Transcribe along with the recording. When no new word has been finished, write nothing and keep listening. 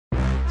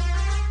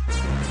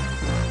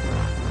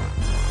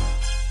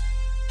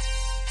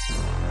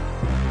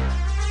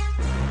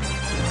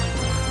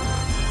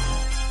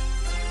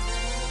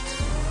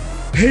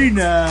Hey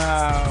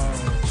now,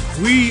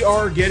 we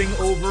are getting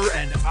over,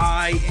 and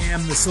I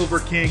am the Silver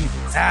King,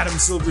 Adam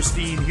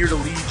Silverstein, here to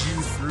lead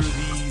you through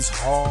these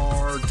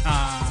hard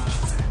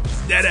times.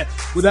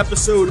 With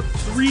episode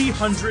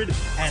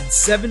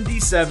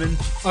 377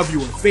 of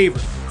your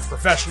favorite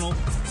professional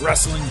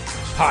wrestling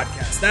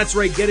podcast. That's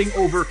right, Getting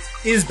Over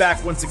is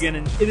back once again,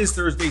 and it is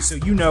Thursday, so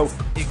you know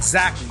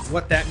exactly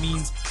what that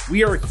means.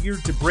 We are here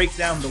to break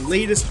down the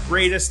latest,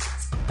 greatest,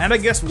 and I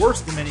guess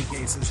worst in many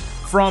cases,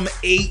 from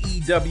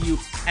AEW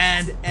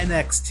and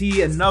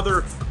NXT.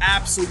 Another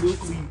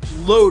absolutely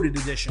loaded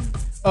edition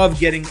of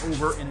Getting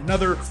Over and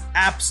another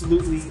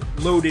absolutely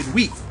loaded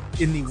week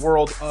in the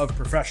world of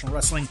professional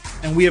wrestling.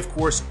 And we, of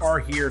course, are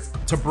here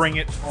to bring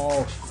it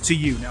all to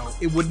you. Now,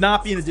 it would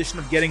not be an edition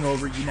of Getting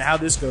Over, you know how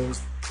this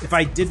goes, if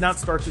I did not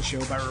start the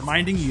show by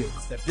reminding you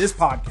that this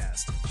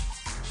podcast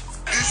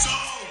is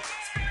all about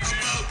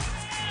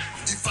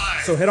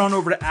Defy. So head on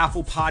over to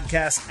Apple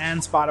Podcasts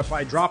and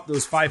Spotify. Drop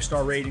those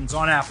 5-star ratings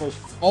on Apple.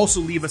 Also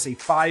leave us a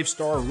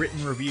 5-star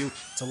written review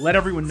to let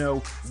everyone know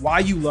why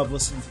you love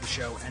listening to the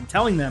show and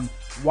telling them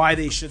why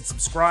they should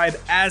subscribe.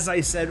 As I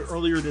said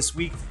earlier this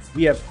week,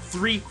 we have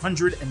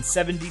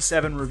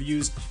 377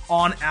 reviews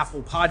on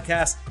Apple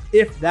Podcasts.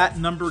 If that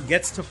number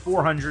gets to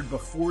 400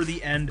 before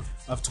the end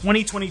of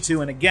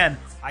 2022, and again,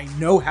 I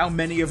know how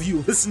many of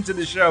you listen to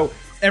the show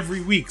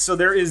every week, so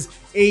there is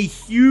a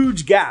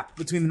huge gap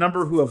between the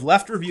number who have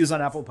left reviews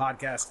on Apple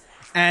Podcasts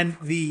and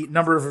the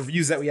number of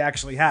reviews that we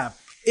actually have.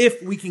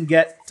 If we can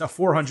get to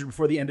 400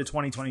 before the end of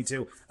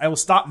 2022, I will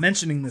stop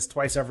mentioning this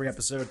twice every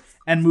episode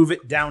and move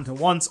it down to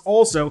once.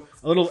 Also,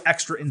 a little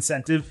extra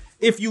incentive.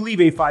 If you leave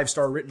a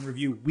 5-star written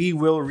review, we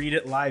will read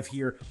it live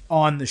here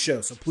on the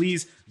show. So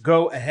please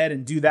go ahead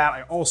and do that.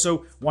 I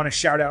also want to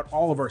shout out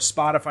all of our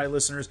Spotify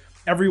listeners,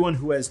 everyone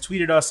who has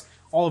tweeted us,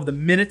 all of the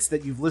minutes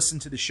that you've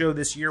listened to the show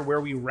this year, where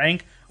we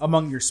rank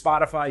among your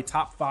Spotify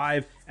top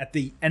 5 at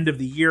the end of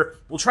the year.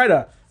 We'll try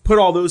to put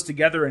all those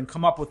together and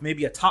come up with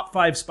maybe a top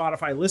 5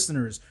 Spotify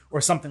listeners or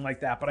something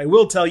like that. But I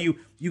will tell you,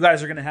 you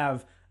guys are going to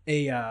have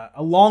a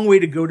long way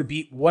to go to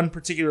beat one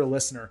particular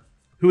listener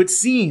who, it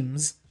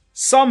seems,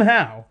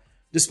 somehow,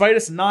 despite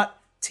us not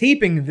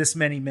taping this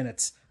many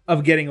minutes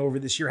of Getting Over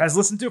this year, has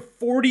listened to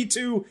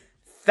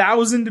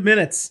 42,000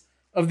 minutes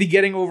of the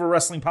Getting Over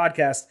Wrestling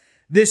podcast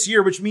this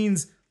year, which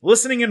means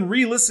listening and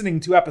re-listening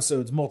to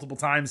episodes multiple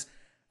times.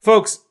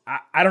 Folks,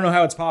 I don't know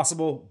how it's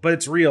possible, but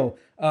it's real.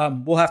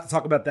 We'll have to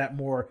talk about that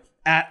more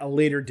at a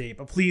later date,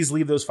 but please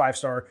leave those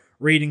 5-star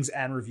ratings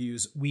and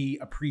reviews. We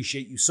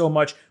appreciate you so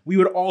much. We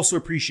would also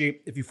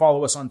appreciate if you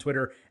follow us on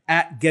Twitter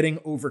at Getting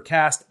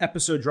Overcast.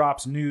 Episode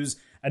drops, news,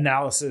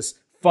 analysis,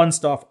 fun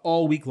stuff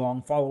all week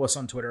long. Follow us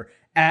on Twitter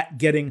at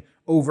Getting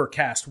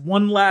Overcast.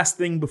 One last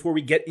thing before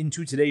we get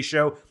into today's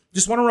show.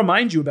 Just want to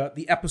remind you about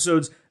the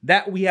episodes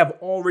that we have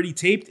already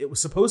taped. It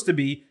was supposed to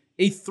be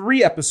a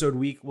 3-episode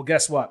week. Well,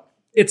 guess what?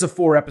 It's a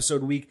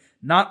 4-episode week.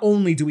 Not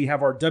only do we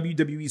have our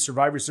WWE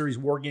Survivor Series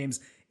War Games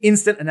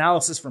instant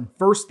analysis from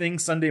first thing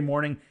Sunday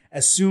morning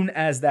as soon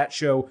as that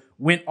show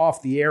went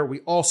off the air,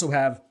 we also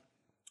have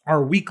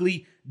our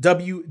weekly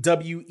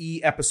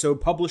WWE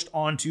episode published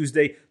on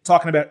Tuesday,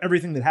 talking about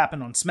everything that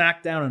happened on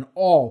SmackDown and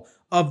all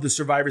of the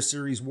Survivor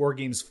Series War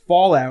Games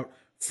fallout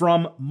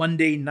from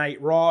Monday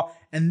Night Raw.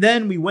 And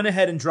then we went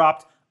ahead and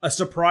dropped a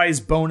surprise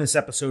bonus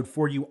episode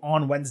for you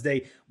on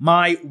Wednesday,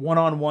 my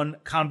one-on-one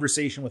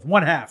conversation with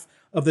one half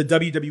of the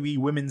WWE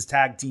Women's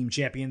Tag Team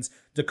Champions,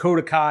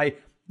 Dakota Kai.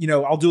 You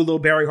know, I'll do a little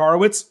Barry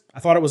Horowitz. I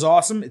thought it was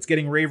awesome. It's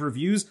getting rave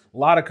reviews, a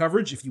lot of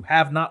coverage. If you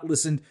have not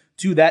listened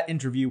to that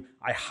interview,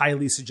 I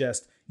highly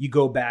suggest you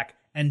go back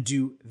and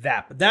do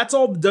that. But that's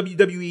all the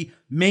WWE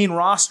main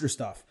roster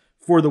stuff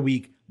for the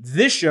week.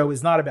 This show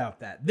is not about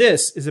that.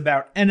 This is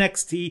about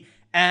NXT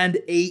and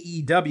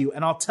AEW.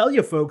 And I'll tell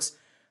you, folks,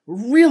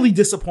 really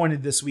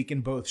disappointed this week in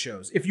both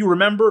shows. If you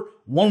remember,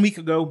 1 week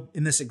ago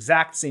in this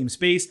exact same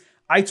space,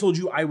 I told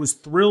you I was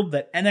thrilled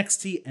that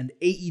NXT and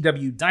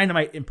AEW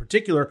Dynamite in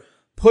particular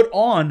put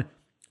on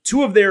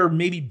 2 of their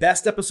maybe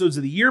best episodes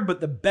of the year,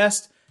 but the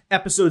best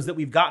episodes that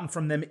we've gotten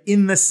from them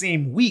in the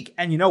same week.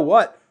 And you know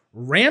what?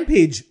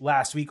 Rampage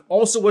last week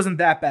also wasn't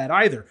that bad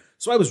either.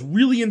 So I was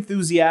really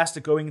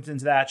enthusiastic going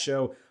into that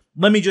show.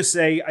 Let me just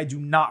say, I do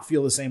not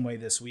feel the same way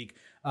this week.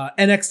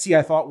 NXT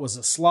I thought was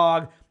a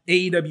slog.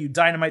 AEW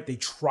Dynamite, they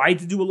tried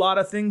to do a lot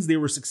of things. They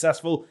were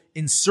successful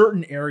in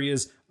certain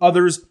areas.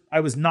 Others, I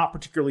was not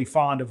particularly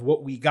fond of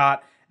what we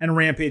got. And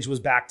Rampage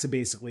was back to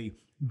basically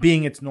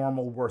being its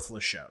normal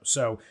worthless show.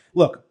 So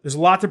look, there's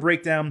a lot to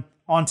break down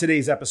on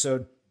today's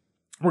episode.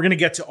 We're going to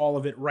get to all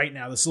of it right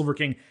now. The Silver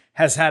King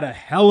has had a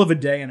hell of a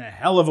day and a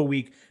hell of a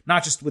week,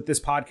 not just with this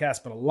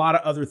podcast, but a lot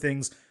of other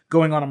things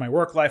going on in my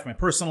work life, my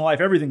personal life.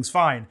 Everything's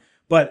fine.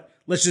 But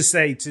let's just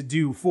say to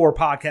do 4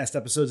 podcast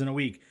episodes in a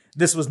week,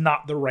 this was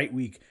not the right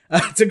week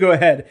to go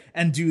ahead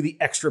and do the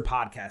extra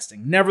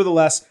podcasting.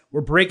 Nevertheless,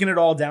 we're breaking it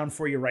all down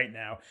for you right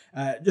now.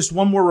 Just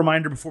one more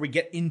reminder before we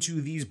get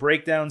into these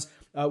breakdowns.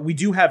 We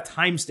do have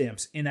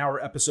timestamps in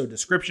our episode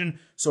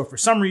description. So if for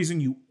some reason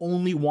you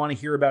only want to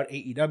hear about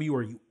AEW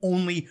or you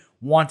only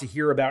want to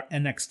hear about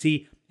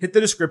NXT, hit the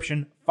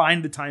description,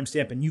 find the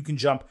timestamp, and you can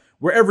jump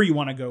wherever you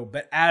want to go.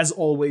 But as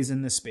always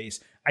in this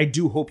space, I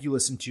do hope you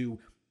listen to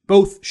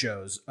both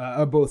shows,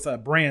 both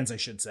brands, I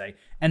should say,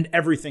 and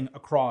everything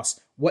across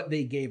what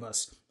they gave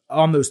us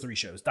on those 3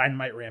 shows,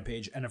 Dynamite,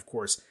 Rampage, and of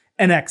course,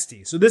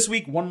 NXT. So this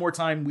week, one more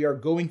time, we are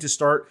going to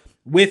start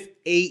with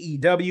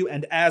AEW.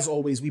 And as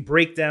always, we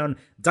break down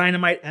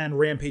Dynamite and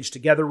Rampage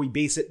together. We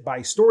base it by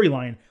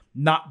storyline,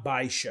 not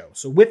by show.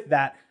 So with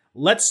that,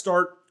 let's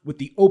start with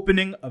the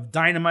opening of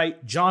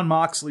Dynamite. Jon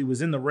Moxley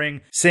was in the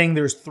ring saying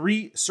there's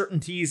 3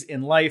 certainties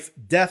in life: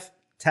 death,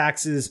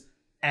 taxes,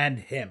 and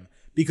him.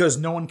 Because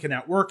no one can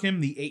outwork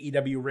him, the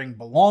AEW ring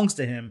belongs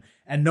to him,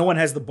 and no one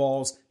has the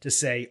balls to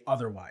say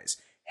otherwise.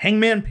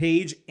 Hangman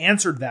Page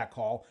answered that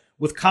call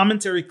with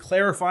commentary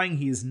clarifying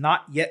he is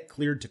not yet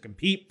cleared to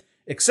compete,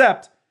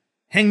 except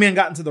Hangman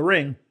got into the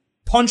ring,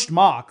 punched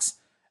Mox,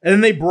 and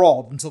then they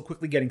brawled until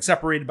quickly getting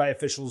separated by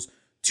officials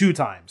 2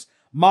 times.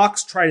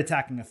 Mox tried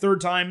attacking a 3rd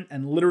time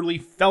and literally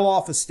fell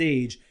off a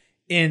stage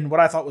in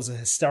what I thought was a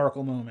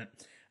hysterical moment.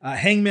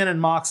 Hangman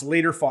and Mox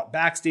later fought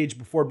backstage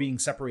before being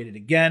separated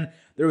again.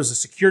 There was a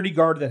security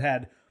guard that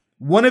had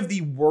one of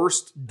the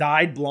worst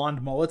dyed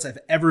blonde mullets I've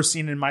ever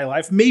seen in my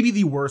life. Maybe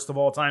the worst of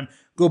all time.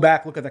 Go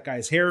back, look at that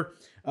guy's hair.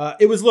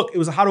 It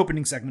was a hot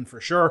opening segment for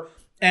sure.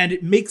 And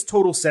it makes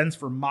total sense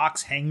for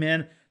Mox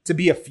Hangman to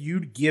be a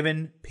feud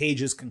given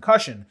Page's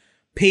concussion.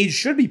 Page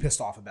should be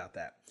pissed off about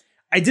that.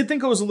 I did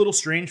think it was a little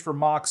strange for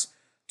Mox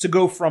to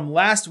go from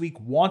last week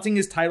wanting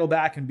his title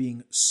back and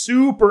being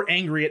super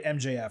angry at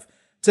MJF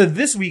to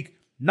this week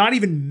not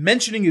even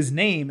mentioning his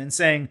name and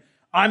saying,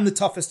 I'm the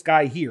toughest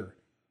guy here.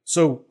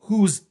 So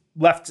who's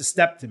left to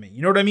step to me?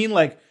 You know what I mean?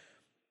 Like,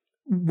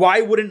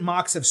 why wouldn't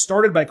Mox have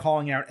started by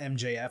calling out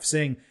MJF,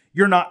 saying,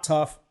 you're not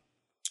tough.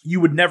 You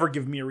would never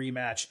give me a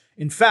rematch.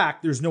 In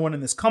fact, there's no one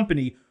in this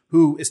company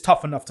who is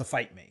tough enough to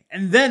fight me.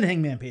 And then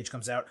Hangman Page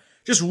comes out.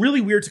 Just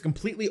really weird to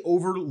completely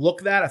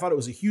overlook that. I thought it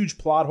was a huge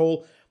plot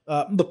hole.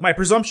 Look, my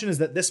presumption is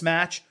that this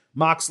match,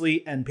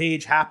 Moxley and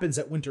Page, happens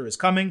at Winter is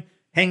Coming.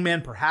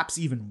 Hangman perhaps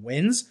even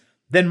wins.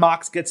 Then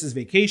Mox gets his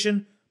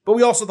vacation. But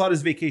we also thought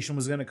his vacation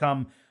was going to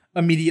come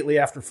immediately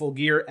after Full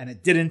Gear, and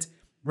it didn't.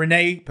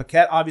 Renee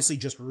Paquette obviously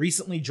just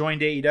recently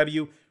joined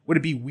AEW. Would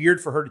it be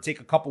weird for her to take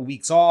a couple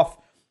weeks off,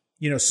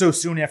 so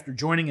soon after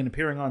joining and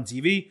appearing on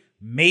TV?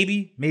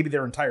 Maybe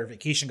their entire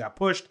vacation got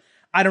pushed.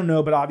 I don't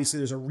know, but obviously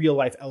there's a real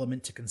life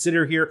element to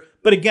consider here.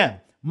 But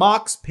again,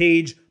 Mox,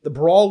 Page, the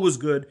brawl was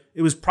good.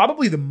 It was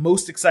probably the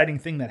most exciting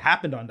thing that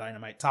happened on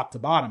Dynamite, top to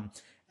bottom.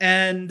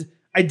 And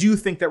I do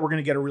think that we're going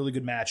to get a really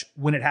good match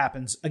when it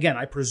happens. Again,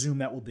 I presume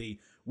that will be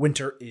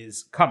Winter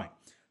is Coming.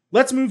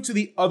 Let's move to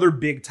the other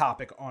big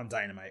topic on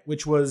Dynamite,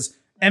 which was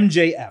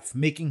MJF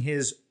making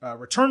his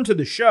return to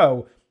the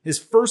show, his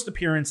first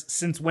appearance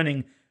since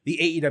winning the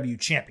AEW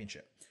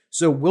Championship.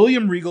 So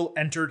William Regal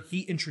entered.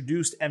 He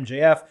introduced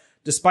MJF.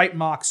 Despite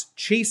Mox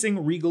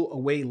chasing Regal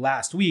away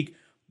last week,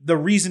 the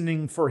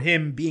reasoning for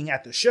him being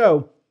at the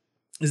show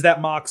is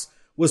that Mox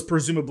was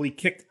presumably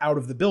kicked out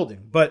of the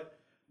building. But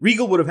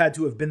Regal would have had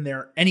to have been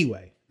there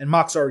anyway, and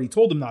Mox already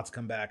told him not to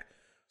come back.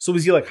 So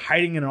was he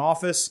hiding in an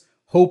office,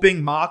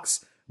 hoping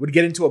Mox would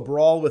get into a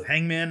brawl with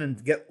Hangman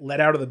and get let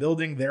out of the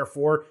building,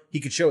 therefore he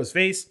could show his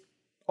face?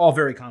 All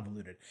very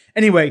convoluted.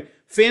 Anyway,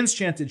 fans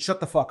chanted, "Shut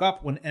the fuck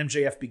up," when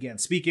MJF began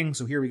speaking.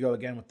 So here we go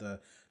again with the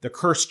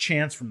curse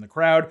chants from the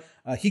crowd.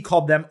 He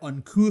called them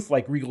uncouth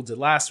like Regal did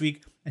last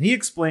week. And he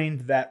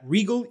explained that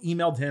Regal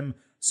emailed him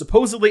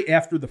supposedly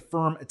after the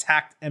firm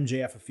attacked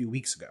MJF a few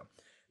weeks ago.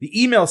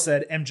 The email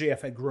said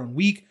MJF had grown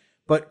weak,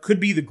 but could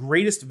be the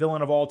greatest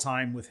villain of all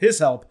time with his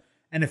help.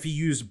 And if he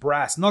used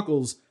brass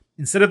knuckles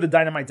instead of the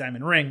Dynamite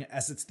Diamond Ring,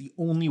 as it's the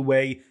only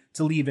way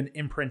to leave an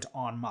imprint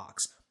on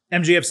Mox.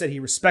 MJF said he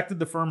respected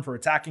the firm for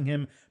attacking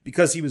him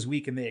because he was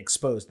weak and they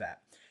exposed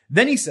that.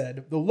 Then he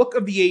said the look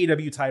of the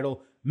AEW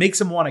title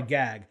makes him want to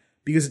gag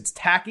because it's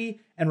tacky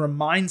and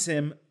reminds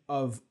him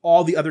of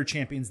all the other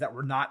champions that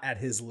were not at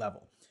his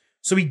level.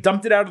 So he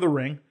dumped it out of the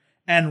ring,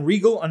 and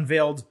Regal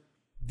unveiled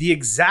the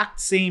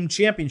exact same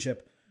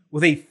championship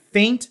with a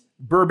faint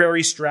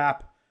Burberry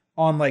strap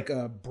on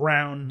a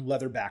brown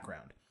leather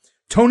background.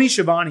 Tony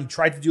Schiavone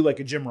tried to do a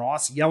Jim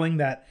Ross, yelling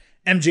that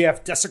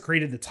MJF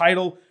desecrated the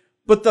title,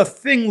 but the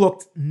thing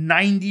looked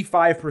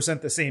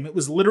 95% the same. It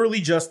was literally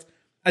just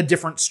a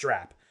different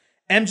strap.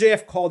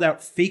 MJF called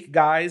out fake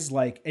guys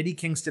like Eddie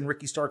Kingston,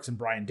 Ricky Starks, and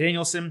Bryan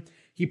Danielson.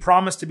 He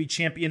promised to be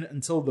champion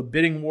until the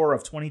bidding war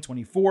of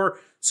 2024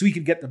 so he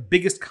could get the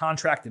biggest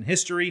contract in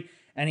history,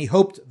 and he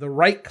hoped the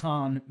right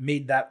con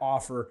made that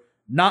offer,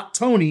 not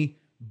Tony,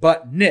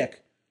 but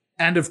Nick,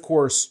 and of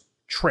course,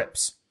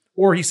 Trips.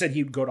 Or he said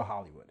he'd go to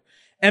Hollywood.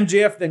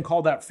 MJF then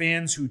called out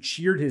fans who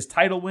cheered his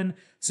title win,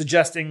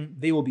 suggesting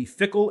they will be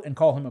fickle and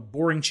call him a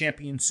boring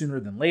champion sooner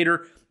than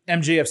later.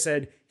 MJF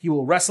said he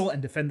will wrestle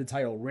and defend the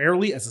title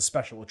rarely as a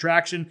special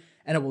attraction,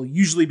 and it will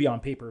usually be on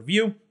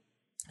pay-per-view.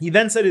 He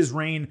then said his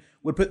reign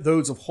would put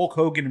those of Hulk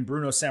Hogan and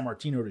Bruno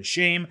Sammartino to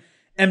shame.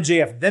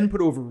 MJF then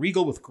put over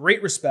Regal with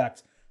great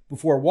respect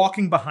before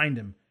walking behind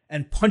him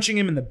and punching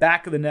him in the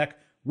back of the neck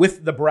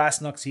with the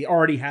brass knucks he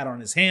already had on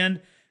his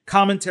hand.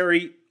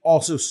 Commentary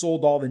also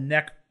sold all the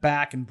neck,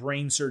 back, and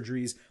brain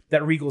surgeries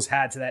that Regal's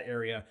had to that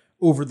area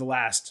over the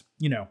last,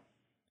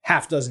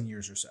 half dozen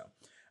years or so.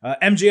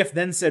 MJF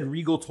then said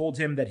Regal told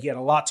him that he had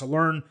a lot to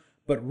learn,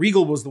 but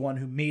Regal was the one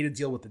who made a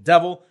deal with the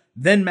devil.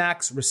 Then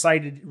Max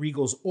recited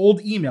Regal's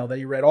old email that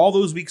he read all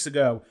those weeks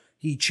ago.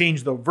 He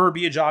changed the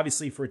verbiage,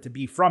 obviously, for it to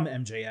be from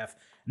MJF.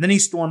 And then he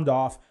stormed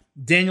off.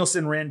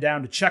 Danielson ran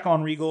down to check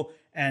on Regal,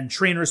 and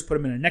trainers put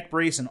him in a neck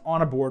brace and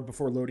on a board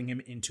before loading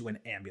him into an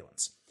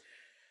ambulance.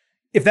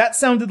 If that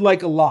sounded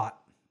like a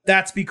lot,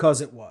 that's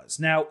because it was.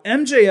 Now,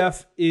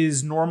 MJF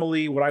is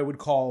normally what I would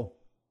call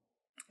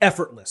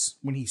effortless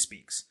when he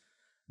speaks.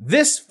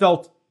 This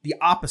felt the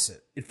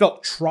opposite. It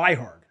felt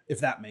try-hard,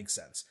 if that makes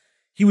sense.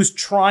 He was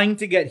trying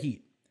to get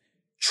heat,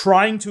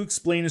 trying to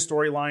explain a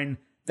storyline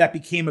that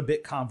became a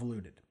bit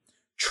convoluted,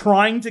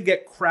 trying to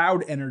get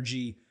crowd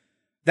energy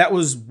that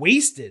was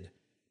wasted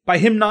by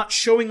him not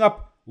showing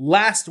up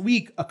last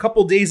week, a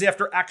couple days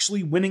after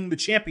actually winning the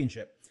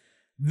championship.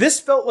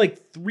 This felt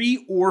like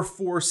 3 or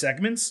 4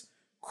 segments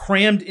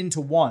crammed into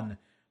one,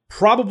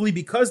 probably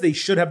because they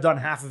should have done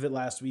half of it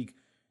last week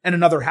and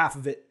another half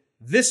of it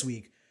this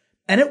week.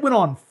 And it went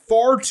on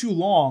far too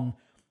long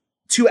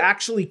to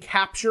actually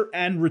capture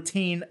and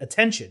retain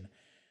attention.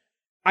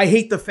 I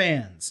hate the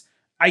fans.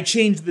 I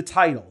changed the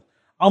title.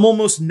 I'm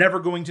almost never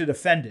going to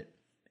defend it.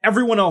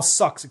 Everyone else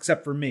sucks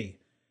except for me.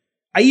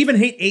 I even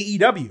hate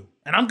AEW,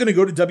 and I'm going to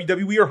go to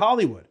WWE or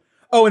Hollywood.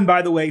 Oh, and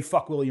by the way,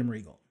 fuck William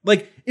Regal.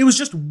 Like, it was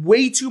just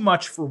way too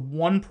much for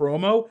one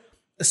promo,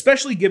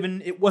 especially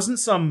given it wasn't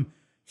some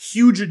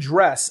huge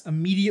address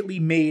immediately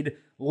made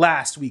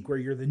last week where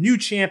you're the new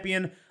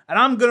champion and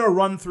I'm going to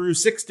run through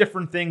 6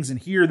 different things and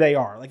here they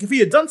are. Like, if he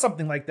had done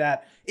something like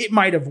that, it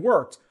might have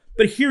worked.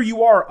 But here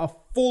you are a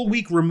full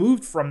week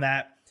removed from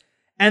that,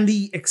 and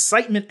the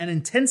excitement and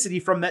intensity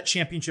from that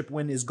championship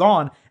win is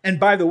gone.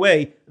 And by the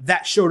way,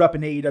 that showed up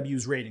in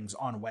AEW's ratings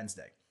on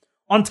Wednesday.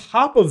 On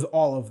top of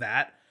all of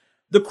that,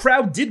 the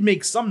crowd did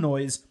make some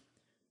noise,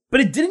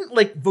 but it didn't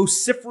like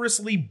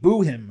vociferously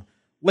boo him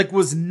like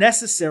was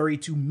necessary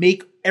to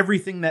make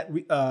everything that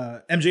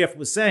MJF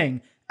was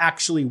saying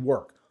actually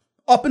work.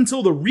 Up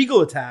until the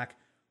Regal attack,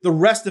 the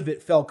rest of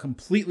it fell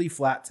completely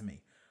flat to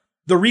me.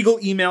 The Regal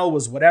email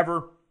was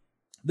whatever.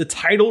 The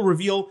title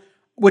reveal,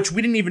 which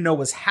we didn't even know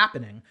was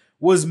happening,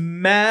 was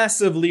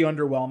massively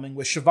underwhelming,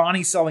 with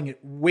Shivani selling it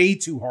way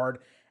too hard.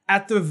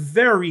 At the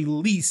very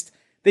least,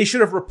 they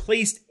should have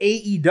replaced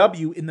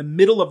AEW in the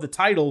middle of the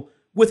title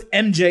with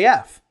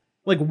MJF.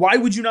 Like, why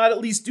would you not at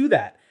least do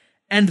that?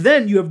 And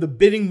then you have the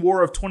bidding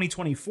war of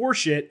 2024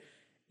 shit.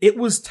 It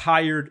was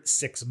tired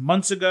 6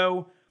 months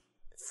ago.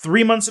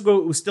 3 months ago,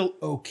 it was still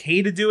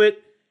okay to do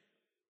it.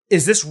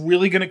 Is this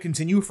really going to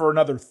continue for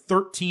another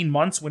 13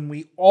 months when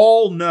we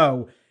all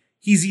know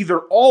he's either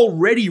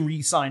already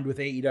re-signed with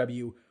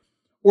AEW,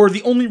 or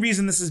the only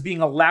reason this is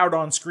being allowed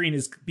on screen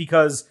is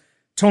because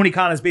Tony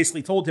Khan has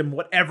basically told him,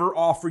 whatever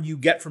offer you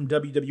get from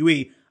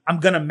WWE, I'm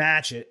going to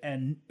match it.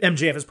 And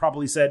MJF has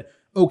probably said,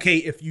 okay,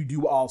 if you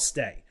do, I'll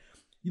stay.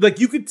 Like,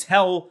 you could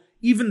tell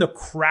even the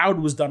crowd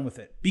was done with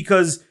it,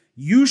 because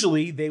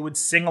usually they would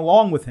sing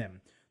along with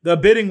him. The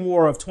bidding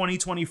war of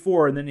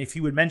 2024, and then if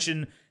he would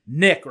mention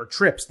Nick or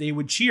Trips, they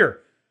would cheer.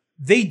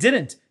 They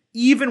didn't.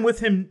 Even with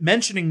him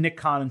mentioning Nick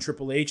Khan and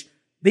Triple H,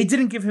 they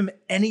didn't give him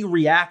any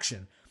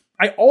reaction.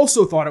 I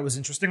also thought it was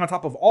interesting, on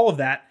top of all of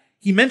that,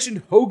 he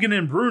mentioned Hogan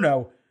and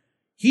Bruno.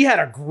 He had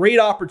a great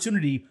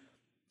opportunity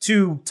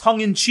to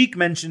tongue-in-cheek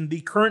mention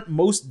the current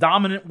most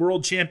dominant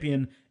world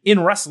champion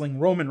in wrestling,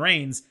 Roman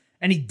Reigns,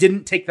 and he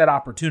didn't take that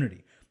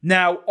opportunity.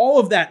 Now, all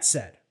of that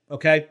said,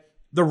 okay,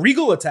 the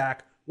Regal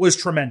attack was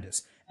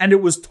tremendous, and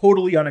it was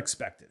totally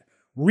unexpected.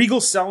 Regal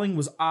selling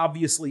was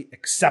obviously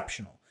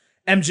exceptional.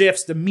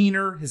 MJF's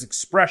demeanor, his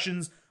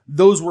expressions,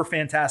 those were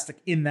fantastic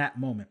in that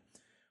moment.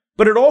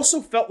 But it also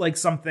felt like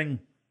something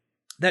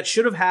that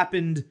should have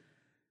happened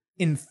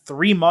in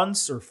 3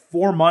 months or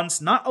 4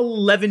 months, not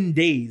 11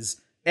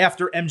 days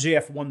after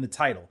MJF won the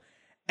title.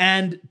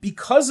 And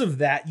because of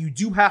that, you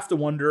do have to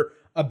wonder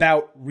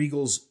about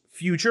Regal's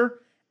future.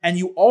 And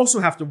you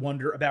also have to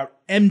wonder about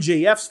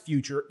MJF's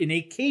future in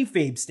a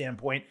kayfabe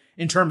standpoint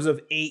in terms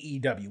of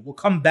AEW. We'll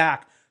come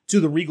back to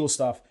the Regal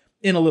stuff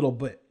in a little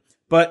bit.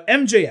 But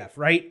MJF,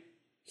 right?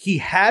 He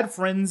had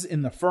friends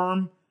in the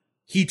firm.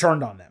 He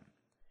turned on them.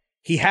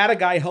 He had a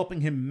guy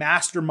helping him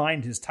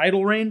mastermind his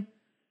title reign,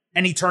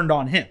 and he turned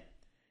on him.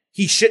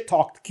 He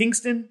shit-talked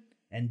Kingston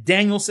and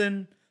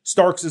Danielson,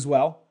 Starks as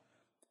well.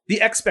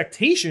 The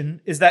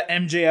expectation is that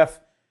MJF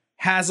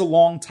has a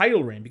long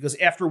title reign, because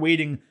after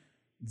waiting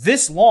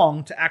this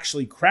long to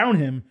actually crown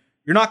him,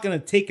 you're not going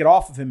to take it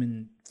off of him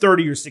in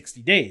 30 or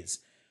 60 days.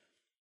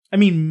 I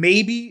mean,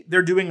 maybe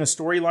they're doing a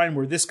storyline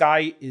where this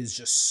guy is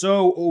just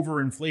so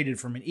overinflated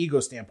from an ego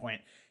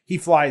standpoint. He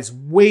flies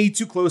way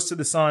too close to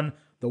the sun,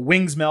 the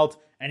wings melt,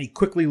 and he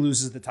quickly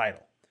loses the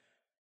title.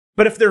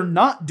 But if they're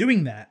not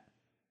doing that,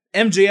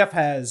 MJF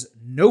has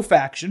no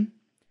faction,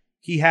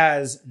 he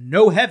has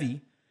no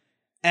heavy,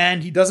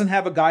 and he doesn't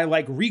have a guy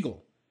like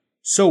Regal.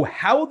 So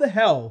how the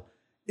hell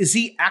is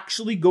he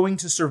actually going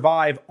to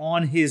survive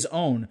on his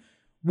own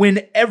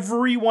when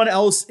everyone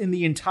else in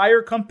the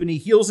entire company,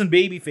 heels and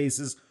baby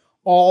faces,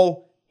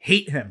 all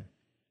hate him?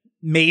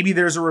 Maybe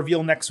there's a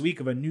reveal next week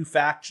of a new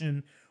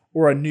faction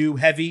or a new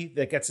heavy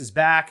that gets his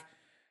back.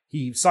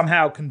 He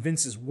somehow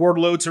convinces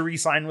Wardlow to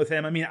re-sign with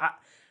him. I mean,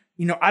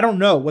 I don't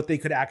know what they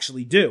could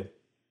actually do.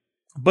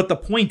 But the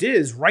point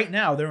is, right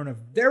now, they're in a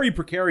very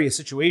precarious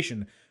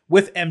situation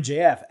with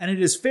MJF. And it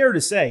is fair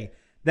to say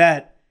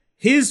that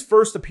his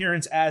first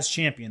appearance as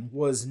champion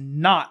was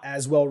not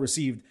as well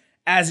received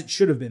as it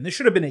should have been. This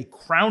should have been a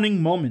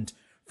crowning moment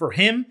for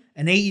him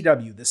and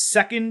AEW. The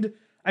second,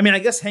 I mean, I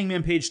guess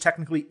Hangman Page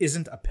technically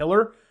isn't a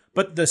pillar,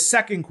 but the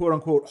second quote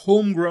unquote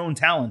homegrown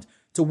talent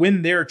to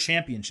win their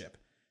championship.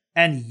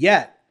 And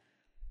yet,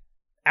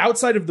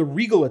 outside of the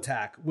Regal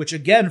attack, which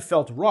again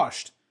felt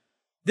rushed,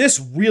 this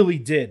really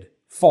did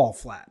fall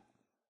flat.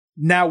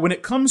 Now, when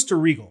it comes to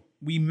Regal,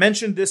 we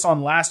mentioned this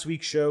on last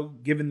week's show,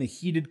 given the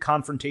heated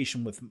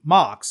confrontation with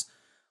Mox.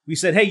 We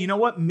said, hey, you know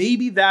what?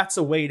 Maybe that's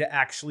a way to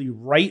actually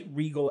write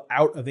Regal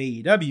out of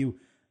AEW.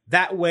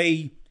 That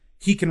way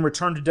he can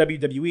return to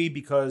WWE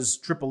because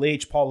Triple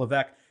H, Paul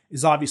Levesque,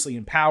 is obviously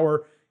in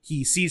power.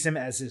 He sees him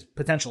as his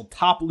potential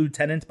top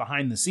lieutenant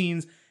behind the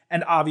scenes.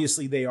 And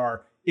obviously they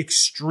are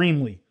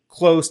extremely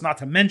close, not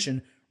to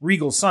mention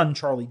Regal's son,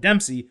 Charlie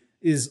Dempsey,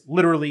 is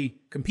literally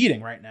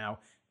competing right now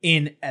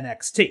in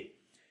NXT.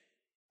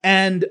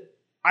 And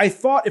I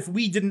thought if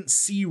we didn't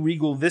see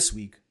Regal this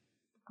week,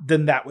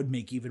 then that would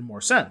make even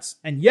more sense.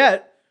 And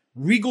yet,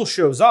 Regal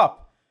shows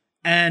up,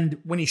 and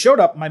when he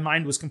showed up, my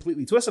mind was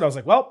completely twisted. I was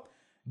like, well,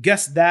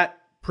 guess that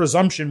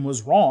presumption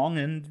was wrong,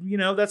 and,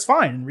 that's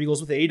fine. And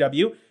Regal's with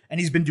AEW, and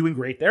he's been doing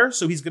great there,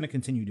 so he's going to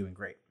continue doing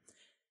great.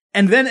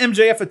 And then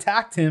MJF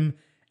attacked him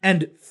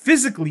and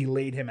physically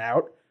laid him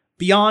out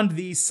beyond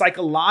the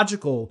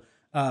psychological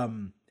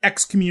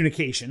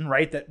excommunication,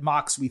 right, that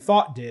Mox, we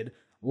thought, did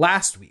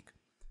last week.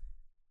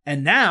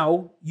 And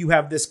now you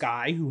have this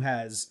guy who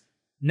has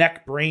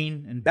neck,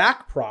 brain, and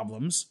back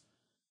problems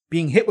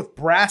being hit with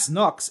brass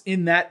knucks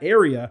in that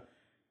area.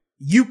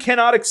 You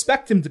cannot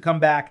expect him to come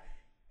back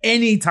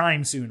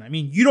anytime soon. I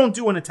mean, you don't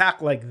do an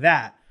attack like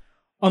that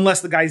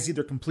unless the guy's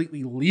either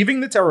completely leaving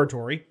the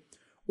territory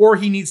or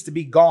he needs to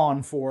be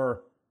gone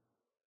for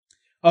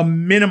a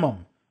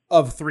minimum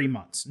of 3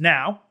 months.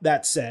 Now,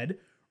 that said,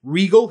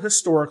 Regal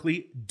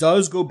historically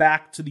does go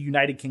back to the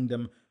United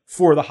Kingdom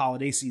for the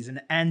holiday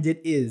season, and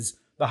it is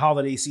the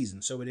holiday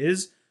season. So it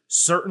is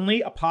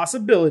certainly a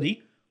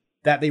possibility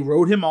that they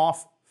wrote him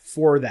off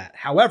for that.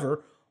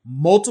 However,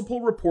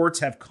 multiple reports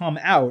have come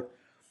out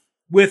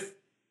with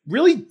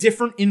really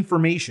different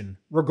information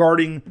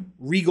regarding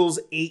Regal's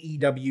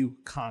AEW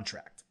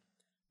contract.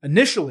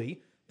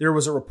 Initially, there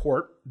was a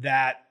report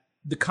that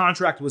the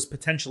contract was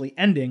potentially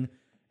ending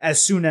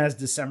as soon as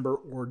December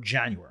or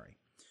January.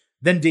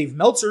 Then Dave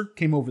Meltzer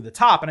came over the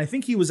top, and I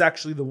think he was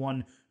actually the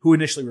one who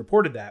initially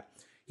reported that.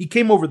 He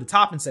came over the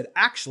top and said,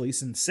 actually,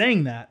 since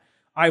saying that,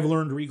 I've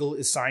learned Regal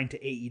is signed to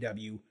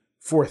AEW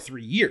for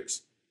 3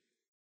 years.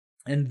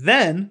 And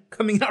then,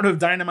 coming out of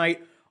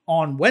Dynamite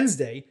on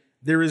Wednesday,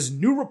 there is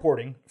new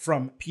reporting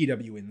from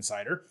PW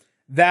Insider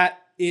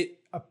that it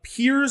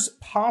appears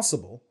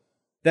possible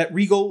that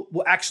Regal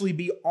will actually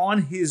be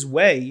on his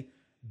way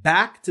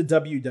back to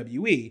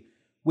WWE,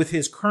 with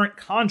his current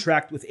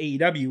contract with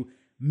AEW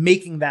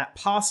making that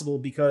possible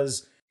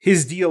because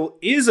his deal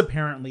is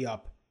apparently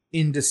up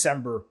in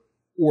December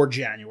or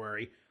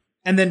January.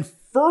 And then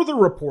further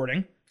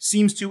reporting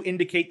seems to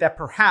indicate that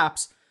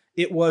perhaps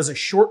it was a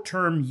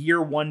short-term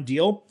year one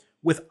deal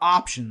with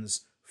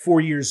options for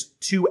years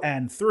 2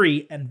 and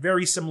 3, and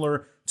very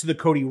similar to the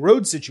Cody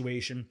Rhodes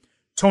situation.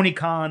 Tony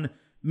Khan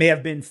may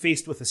have been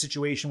faced with a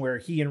situation where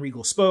he and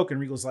Regal spoke, and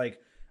Regal's like,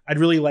 I'd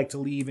really like to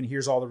leave, and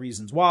here's all the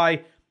reasons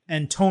why.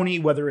 And Tony,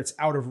 whether it's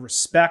out of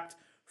respect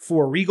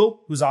for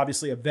Regal, who's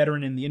obviously a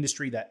veteran in the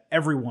industry that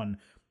everyone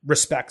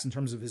respects in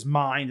terms of his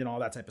mind and all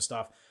that type of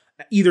stuff,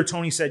 either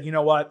Tony said, you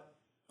know what,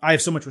 I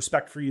have so much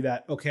respect for you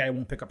that, okay, I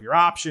won't pick up your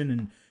option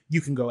and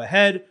you can go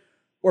ahead.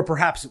 Or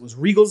perhaps it was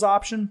Regal's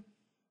option,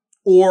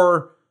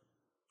 or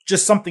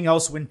just something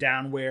else went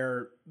down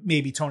where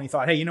maybe Tony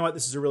thought, hey, you know what,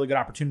 this is a really good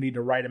opportunity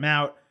to write him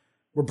out.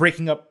 We're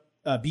breaking up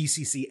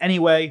BCC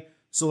anyway,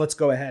 so let's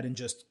go ahead and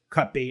just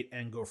cut bait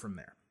and go from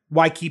there.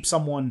 Why keep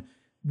someone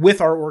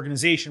with our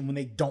organization when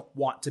they don't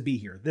want to be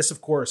here? This,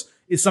 of course,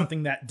 is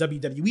something that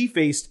WWE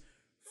faced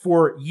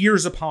for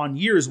years upon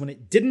years when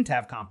it didn't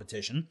have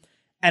competition,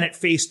 and it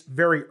faced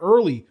very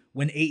early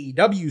when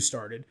AEW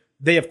started.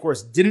 They, of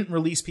course, didn't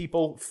release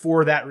people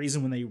for that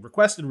reason when they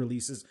requested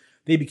releases.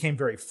 They became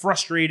very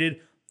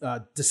frustrated.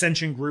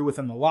 Dissension grew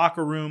within the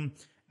locker room,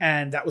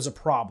 and that was a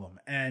problem.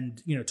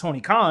 And, Tony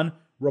Khan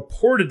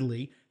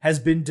reportedly has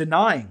been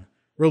denying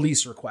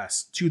release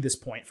requests to this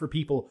point for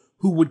people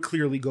who would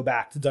clearly go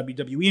back to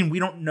WWE. And we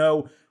don't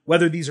know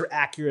whether these are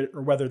accurate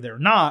or whether they're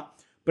not,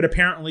 but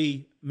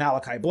apparently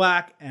Malachi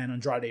Black and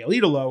Andrade El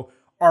Idolo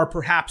are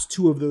perhaps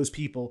two of those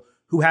people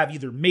who have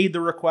either made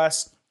the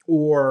request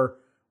or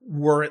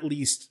were at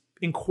least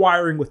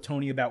inquiring with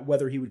Tony about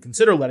whether he would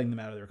consider letting them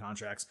out of their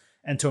contracts.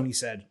 And Tony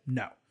said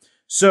no.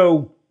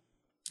 So,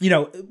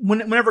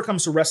 whenever it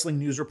comes to wrestling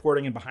news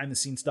reporting and behind the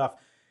scenes stuff,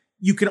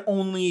 you can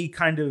only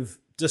kind of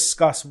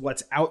discuss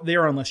what's out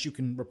there unless you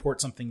can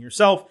report something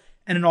yourself.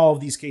 And in all of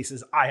these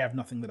cases, I have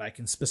nothing that I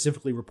can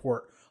specifically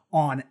report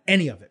on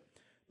any of it.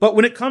 But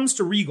when it comes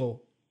to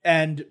Regal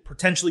and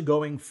potentially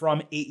going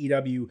from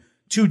AEW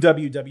to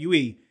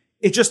WWE,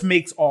 it just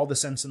makes all the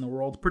sense in the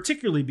world,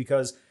 particularly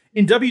because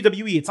in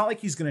WWE, it's not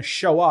like he's going to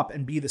show up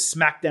and be the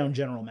SmackDown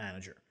general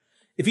manager.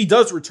 If he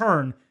does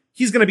return,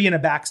 he's going to be in a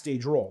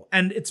backstage role.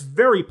 And it's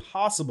very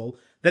possible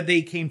that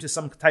they came to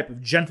some type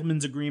of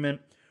gentleman's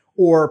agreement,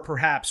 or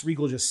perhaps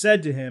Regal just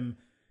said to him,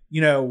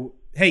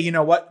 hey, you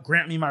know what?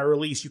 Grant me my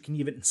release. You can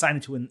even sign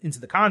it into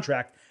the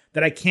contract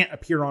that I can't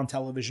appear on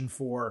television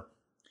for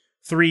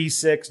 3,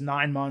 6,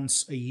 9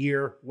 months, a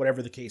year,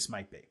 whatever the case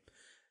might be.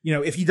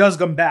 If he does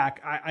come back,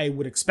 I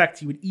would expect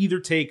he would either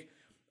take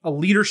a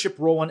leadership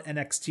role in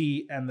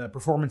NXT and the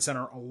Performance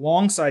Center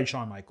alongside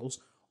Shawn Michaels,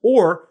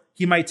 or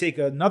he might take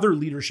another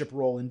leadership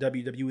role in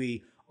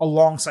WWE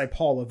alongside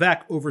Paul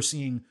Levesque,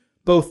 overseeing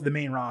both the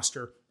main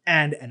roster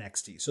and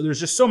NXT. So there's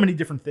just so many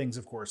different things,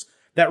 of course,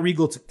 that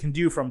Regal can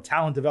do, from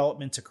talent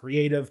development to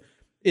creative.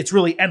 It's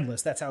really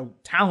endless. That's how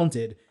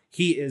talented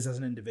he is as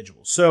an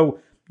individual. So,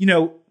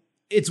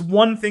 it's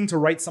one thing to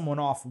write someone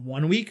off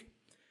 1 week,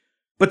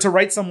 but to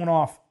write someone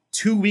off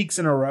 2 weeks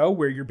in a row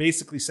where you're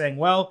basically saying,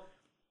 well,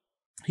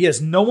 he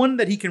has no one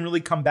that he can really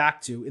come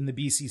back to in the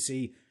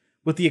BCC,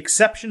 with the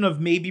exception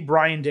of maybe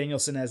Bryan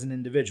Danielson as an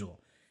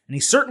individual. And he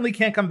certainly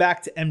can't come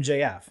back to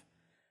MJF.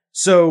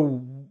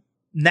 So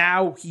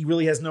now he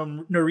really has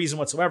no reason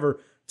whatsoever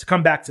to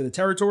come back to the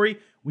territory.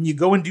 When you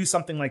go and do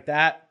something like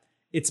that,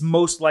 it's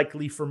most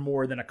likely for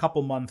more than a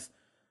couple month,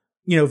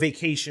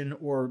 vacation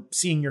or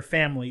seeing your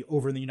family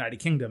over in the United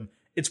Kingdom.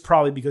 It's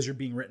probably because you're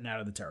being written out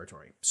of the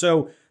territory.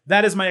 So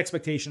that is my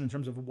expectation in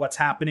terms of what's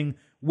happening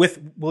with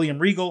William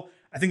Regal.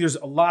 I think there's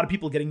a lot of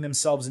people getting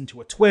themselves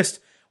into a twist.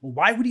 Well,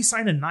 why would he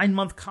sign a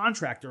 9-month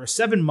contract or a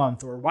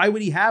 7-month, or why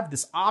would he have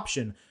this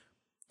option?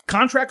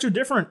 Contracts are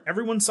different.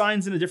 Everyone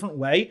signs in a different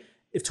way.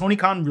 If Tony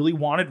Khan really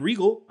wanted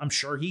Regal, I'm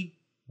sure he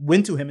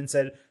went to him and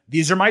said,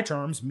 these are my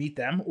terms, meet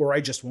them, or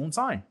I just won't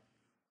sign.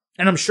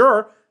 And I'm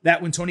sure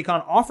that when Tony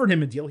Khan offered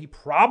him a deal, he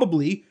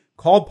probably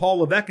called Paul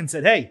Levesque and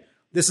said, hey,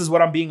 this is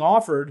what I'm being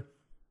offered.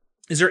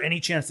 Is there any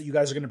chance that you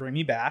guys are going to bring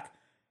me back?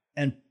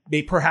 And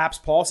perhaps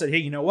Paul said, hey,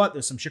 you know what?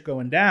 There's some shit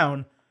going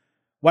down.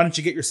 Why don't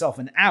you get yourself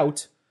an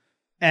out?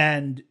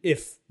 And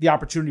if the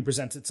opportunity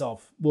presents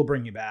itself, we'll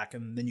bring you back,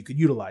 and then you could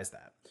utilize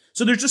that.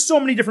 So there's just so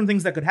many different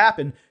things that could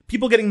happen.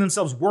 People getting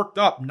themselves worked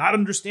up, not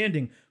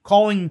understanding,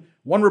 calling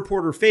one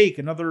reporter fake,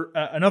 another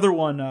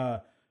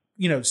one,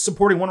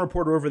 supporting one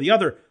reporter over the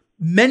other.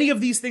 Many of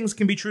these things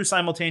can be true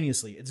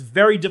simultaneously. It's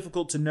very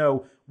difficult to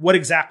know what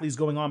exactly is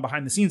going on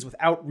behind the scenes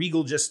without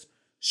Regal just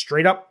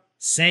straight up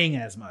saying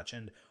as much.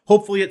 And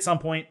hopefully at some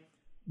point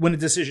when a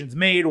decision's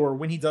made, or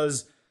when he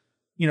does,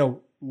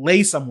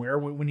 lay somewhere,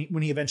 when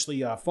he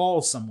eventually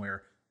falls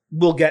somewhere,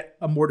 we'll get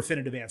a more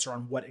definitive answer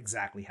on what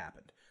exactly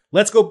happened.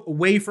 Let's go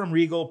away from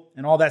Regal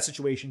and all that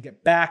situation,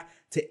 get back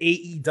to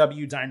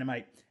AEW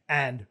Dynamite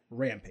and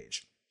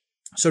Rampage.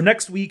 So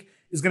next week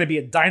is going to be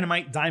a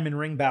Dynamite Diamond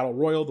Ring Battle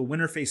Royal. The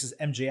winner faces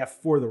MJF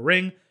for the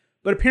ring,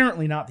 but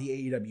apparently not the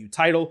AEW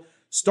title.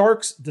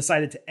 Starks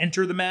decided to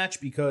enter the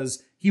match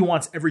because he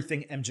wants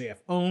everything MJF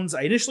owns.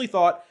 I initially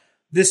thought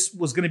this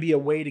was going to be a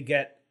way to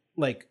get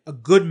like a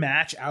good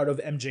match out of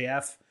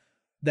MJF,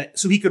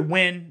 so he could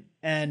win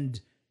and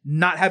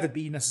not have it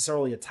be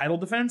necessarily a title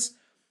defense,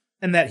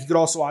 and that he could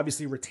also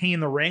obviously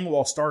retain the ring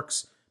while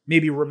Starks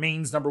maybe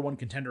remains number one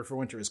contender for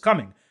Winter is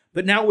Coming.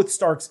 But now with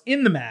Starks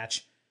in the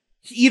match,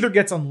 he either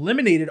gets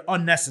eliminated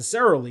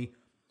unnecessarily,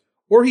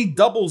 or he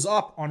doubles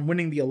up on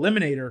winning the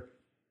Eliminator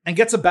and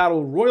gets a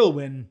Battle Royal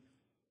win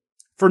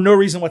for no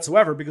reason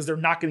whatsoever, because they're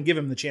not going to give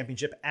him the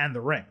championship and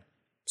the ring.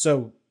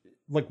 So,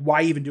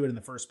 why even do it in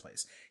the first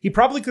place? He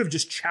probably could have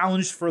just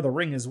challenged for the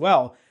ring as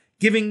well,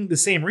 giving the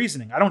same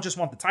reasoning. I don't just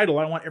want the title,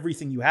 I want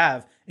everything you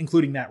have,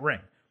 including that ring.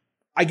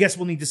 I guess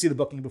we'll need to see the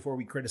booking before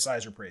we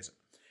criticize or praise it.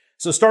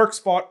 So Starks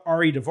fought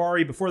Ari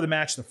Daivari. Before the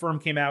match, the Firm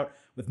came out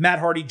with Matt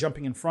Hardy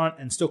jumping in front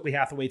and Stokely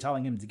Hathaway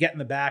telling him to get in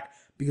the back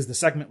because the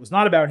segment was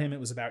not about him, it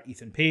was about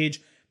Ethan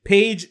Page.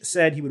 Page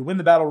said he would win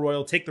the Battle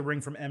Royal, take the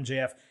ring from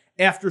MJF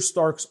after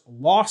Starks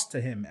lost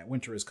to him at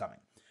Winter is Coming.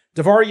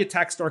 Daivari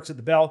attacked Starks at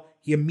the bell.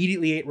 He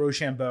immediately ate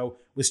Rochambeau,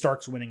 with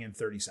Starks winning in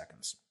 30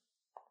 seconds.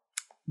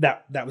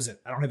 That was it.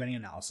 I don't have any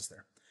analysis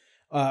there.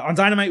 On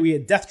Dynamite, we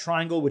had Death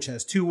Triangle, which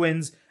has 2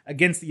 wins,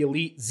 against the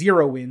Elite,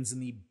 0 wins in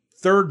the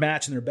third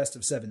match in their best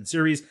of 7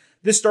 series.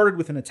 This started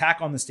with an attack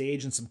on the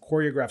stage and some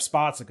choreographed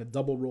spots like a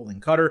double rolling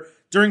cutter.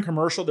 During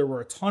commercial, there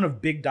were a ton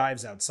of big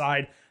dives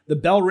outside. The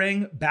bell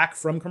rang back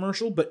from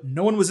commercial, but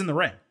no one was in the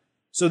ring.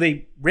 So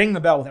they rang the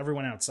bell with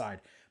everyone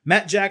outside.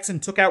 Matt Jackson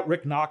took out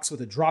Rick Knox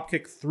with a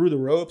dropkick through the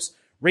ropes.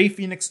 Ray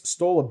Phoenix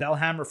stole a bell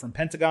hammer from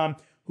Pentagon,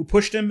 who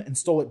pushed him and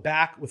stole it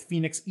back, with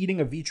Phoenix eating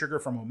a V-trigger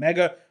from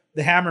Omega.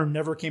 The hammer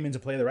never came into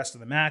play the rest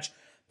of the match.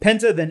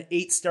 Penta then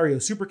ate stereo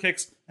super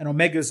kicks and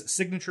Omega's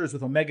signatures,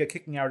 with Omega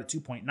kicking out at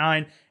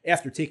 2.9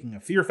 after taking a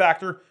Fear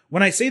Factor.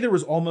 When I say there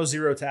was almost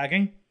zero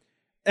tagging,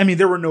 I mean,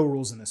 there were no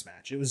rules in this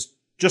match. It was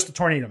just a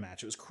tornado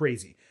match. It was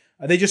crazy.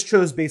 They just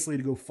chose basically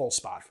to go full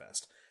spot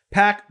fest.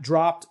 Pac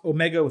dropped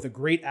Omega with a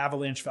great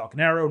avalanche Falcon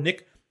Arrow.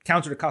 Nick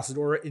countered a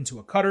Casadora into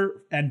a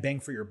cutter and bang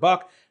for your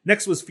buck.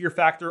 Next was Fear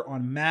Factor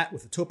on Matt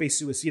with a Tope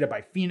Suicida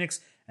by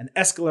Phoenix and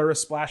Escalera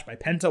splash by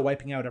Penta,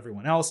 wiping out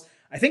everyone else.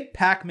 I think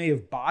Pac may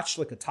have botched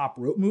like a top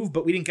rope move,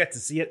 but we didn't get to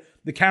see it.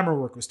 The camera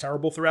work was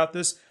terrible throughout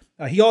this.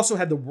 He also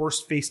had the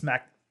worst face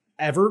mask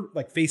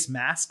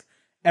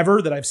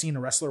ever that I've seen a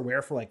wrestler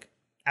wear for like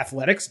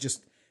athletics.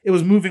 Just, it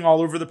was moving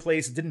all over the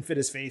place. It didn't fit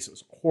his face. It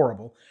was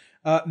horrible.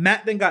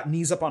 Matt then got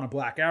knees up on a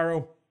Black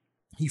Arrow.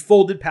 He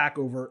folded Pac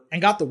over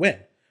and got the win.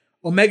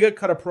 Omega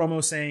cut a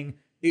promo saying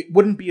it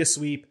wouldn't be a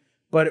sweep,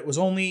 but it was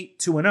only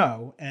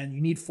 2-0 and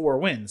you need 4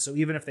 wins. So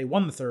even if they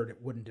won the third,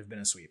 it wouldn't have been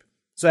a sweep.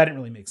 So that didn't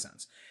really make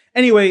sense.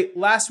 Anyway,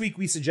 last week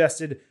we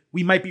suggested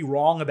we might be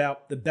wrong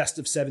about the best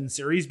of 7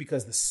 series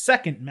because the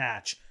second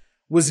match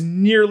was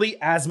nearly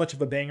as much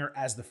of a banger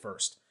as the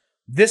first.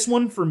 This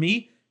one, for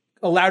me,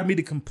 allowed me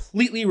to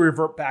completely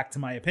revert back to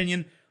my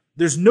opinion.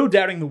 There's no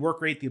doubting the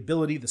work rate, the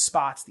ability, the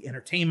spots, the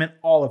entertainment,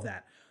 all of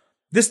that.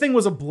 This thing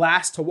was a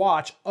blast to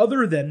watch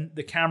other than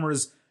the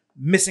cameras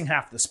missing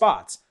half the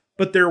spots.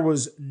 But there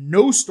was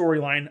no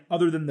storyline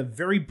other than the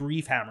very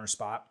brief hammer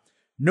spot,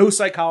 no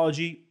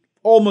psychology,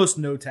 almost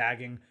no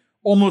tagging,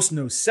 almost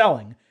no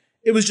selling.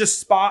 It was just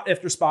spot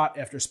after spot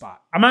after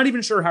spot. I'm not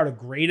even sure how to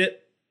grade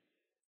it.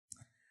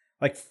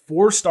 Like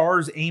 4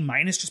 stars, A-,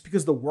 just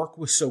because the work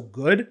was so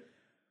good.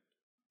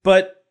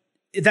 But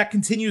that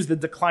continues the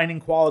declining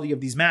quality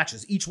of these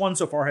matches. Each one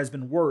so far has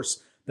been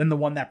worse than the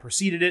one that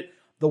preceded it.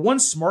 The one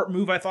smart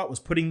move I thought was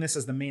putting this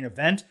as the main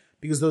event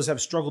because those have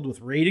struggled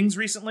with ratings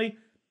recently.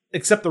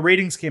 Except the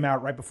ratings came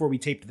out right before we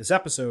taped this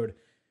episode.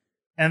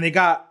 And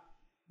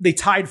they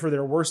tied for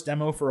their worst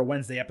demo for a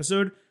Wednesday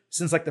episode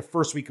since like the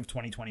first week of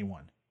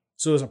 2021.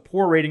 So it was a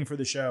poor rating for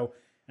the show.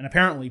 And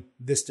apparently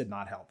this did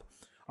not help.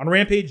 On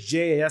Rampage,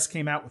 JAS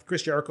came out with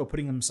Chris Jericho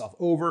putting himself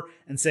over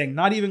and saying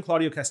not even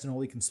Claudio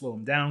Castagnoli can slow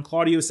him down.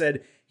 Claudio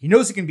said he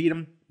knows he can beat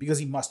him because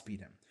he must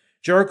beat him.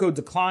 Jericho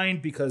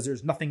declined because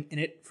there's nothing in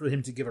it for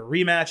him to give a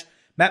rematch.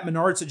 Matt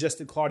Menard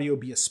suggested Claudio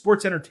be a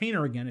sports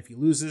entertainer again if he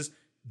loses,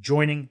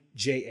 joining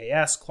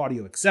JAS.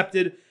 Claudio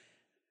accepted.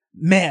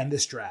 Man,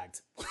 this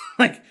dragged.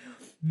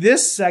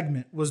 This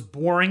segment was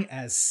boring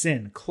as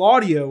sin.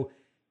 Claudio,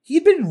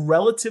 he'd been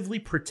relatively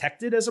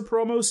protected as a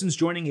promo since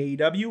joining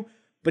AEW,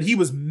 but he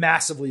was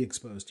massively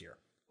exposed here.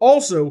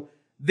 Also,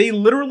 they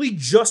literally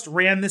just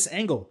ran this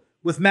angle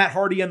with Matt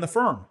Hardy and the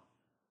Firm.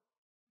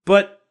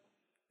 But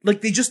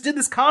they just did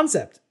this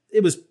concept.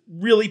 It was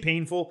really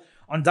painful.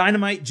 On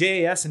Dynamite,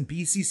 JAS and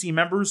BCC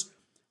members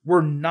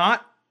were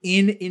not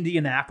in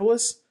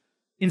Indianapolis.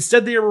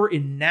 Instead, they were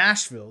in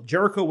Nashville.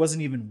 Jericho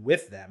wasn't even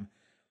with them.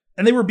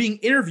 And they were being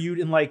interviewed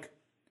in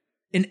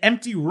an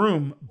empty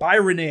room by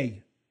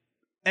Renee.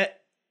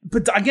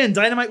 But again,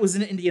 Dynamite was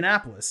in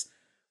Indianapolis.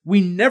 We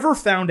never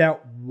found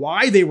out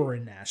why they were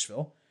in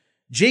Nashville.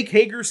 Jake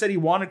Hager said he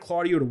wanted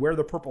Claudio to wear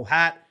the purple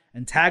hat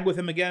and tag with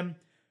him again.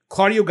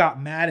 Claudio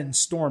got mad and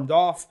stormed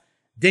off.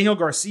 Daniel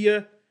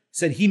Garcia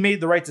said he made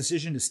the right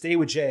decision to stay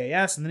with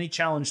JAS, and then he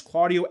challenged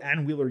Claudio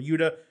and Wheeler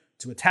Yuta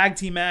to a tag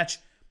team match.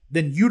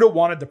 Then Yuta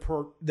wanted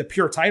the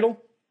pure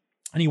title,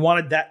 and he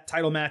wanted that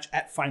title match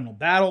at Final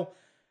Battle.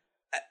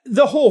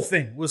 The whole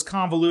thing was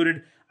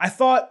convoluted. I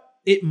thought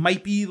it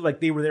might be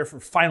like they were there for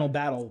Final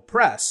Battle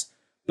press,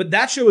 but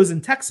that show is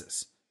in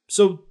Texas.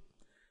 So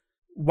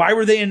why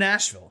were they in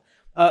Nashville?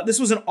 This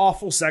was an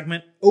awful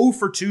segment. 0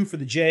 for 2 for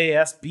the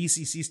JAS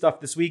BCC stuff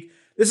this week.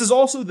 This is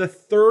also the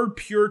third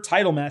pure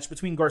title match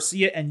between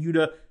Garcia and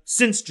Yuta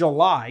since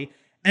July,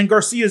 and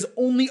Garcia's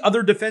only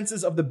other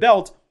defenses of the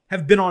belt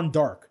have been on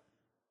Dark.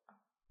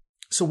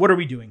 So what are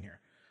we doing here?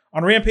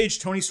 On Rampage,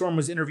 Toni Storm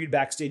was interviewed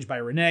backstage by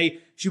Renee.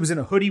 She was in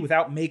a hoodie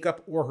without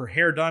makeup or her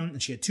hair done,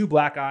 and she had 2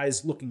 black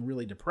eyes, looking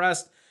really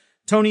depressed.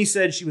 Toni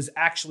said she was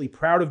actually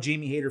proud of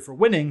Jamie Hayter for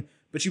winning,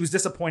 but she was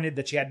disappointed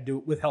that she had to do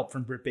it with help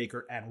from Britt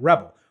Baker and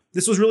Rebel.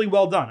 This was really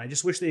well done. I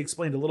just wish they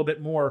explained a little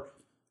bit more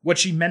what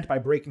she meant by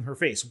breaking her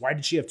face. Why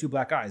did she have 2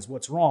 black eyes?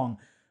 What's wrong?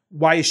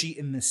 Why is she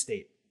in this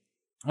state?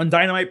 On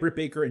Dynamite, Britt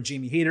Baker and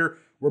Jamie Hayter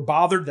were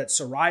bothered that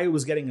Saraya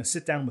was getting a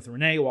sit-down with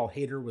Renee while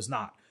Hayter was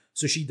not.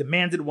 So she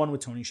demanded one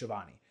with Tony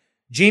Schiavone.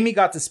 Jamie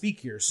got to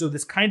speak here, so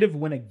this kind of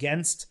went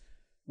against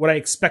what I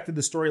expected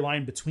the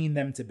storyline between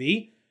them to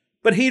be.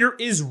 But Hayter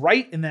is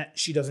right in that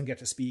she doesn't get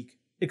to speak.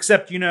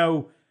 Except,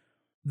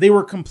 they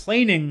were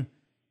complaining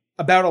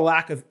about a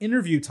lack of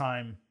interview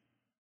time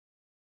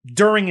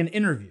during an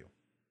interview.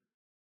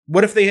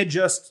 What if they had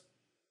just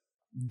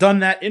done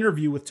that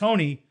interview with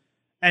Tony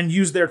and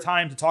used their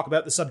time to talk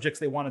about the subjects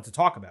they wanted to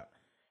talk about?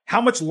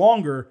 How much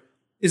longer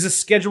is a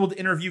scheduled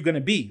interview going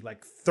to be?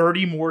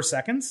 30 more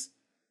seconds?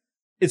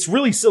 It's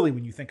really silly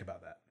when you think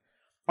about that.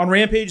 On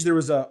Rampage, there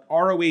was a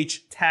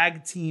ROH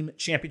Tag Team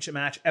Championship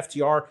match,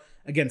 FTR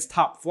against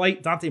Top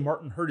Flight. Dante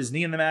Martin hurt his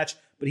knee in the match,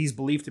 but he's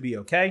believed to be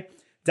okay.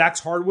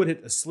 Dax Harwood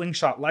hit a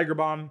slingshot Liger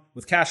bomb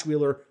with Cash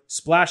Wheeler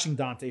splashing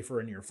Dante for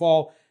a near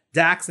fall.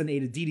 Dax then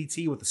ate a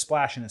DDT with a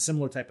splash in a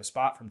similar type of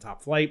spot from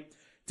Top Flight.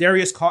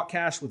 Darius caught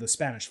Cash with a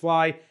Spanish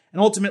fly,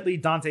 and ultimately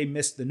Dante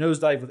missed the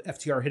nosedive with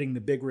FTR hitting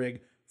the big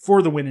rig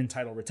for the win in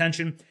title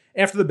retention.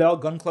 After the bell,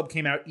 Gun Club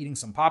came out eating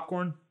some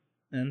popcorn,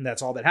 and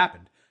that's all that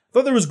happened. I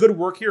thought there was good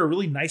work here, a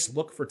really nice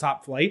look for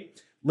Top Flight.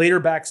 Later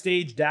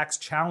backstage, Dax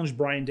challenged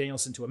Bryan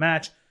Danielson to a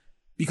match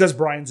because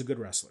Bryan's a good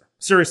wrestler.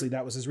 Seriously,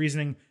 that was his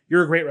reasoning.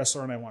 You're a great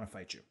wrestler and I want to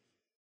fight you.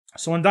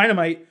 So on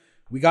Dynamite,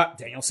 we got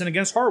Danielson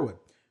against Harwood.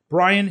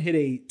 Bryan hit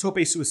a tope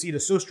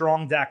suicida so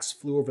strong, Dax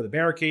flew over the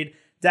barricade.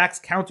 Dax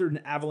countered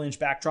an avalanche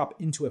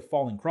backdrop into a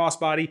falling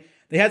crossbody.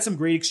 They had some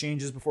great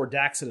exchanges before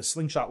Dax hit a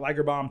slingshot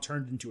Liger bomb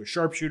turned into a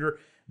sharpshooter.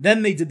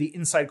 Then they did the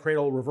inside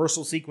cradle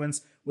reversal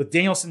sequence with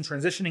Danielson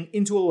transitioning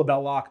into a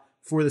label lock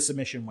for the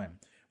submission win.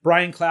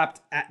 Bryan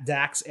clapped at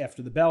Dax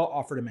after the bell,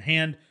 offered him a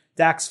hand.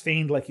 Dax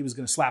feigned like he was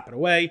going to slap it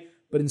away,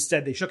 but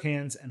instead they shook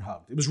hands and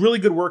hugged. It was really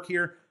good work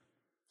here.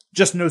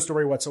 Just no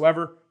story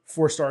whatsoever.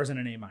 4 stars and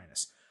an A-.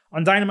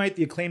 On Dynamite,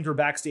 the Acclaimed were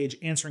backstage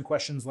answering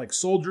questions like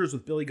soldiers,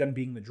 with Billy Gunn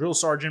being the drill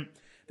sergeant.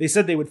 They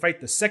said they would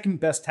fight the second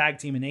best tag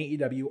team in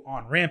AEW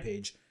on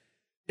Rampage,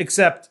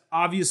 except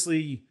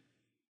obviously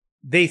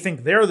they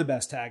think they're the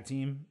best tag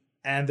team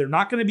and they're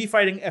not going to be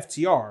fighting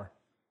FTR.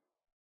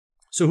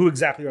 So who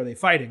exactly are they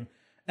fighting?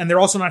 And they're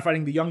also not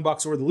fighting the Young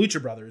Bucks or the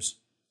Lucha Brothers.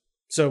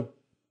 So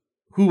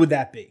who would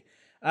that be?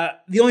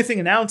 The only thing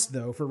announced,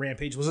 though, for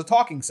Rampage was a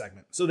talking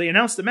segment. So they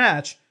announced the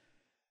match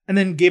and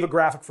then gave a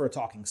graphic for a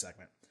talking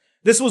segment.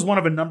 This was one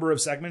of a number of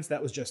segments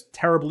that was just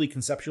terribly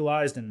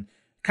conceptualized and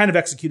kind of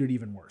executed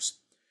even worse.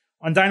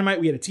 On Dynamite,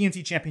 we had a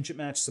TNT Championship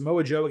match,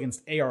 Samoa Joe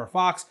against AR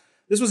Fox.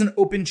 This was an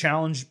open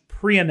challenge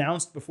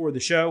pre-announced before the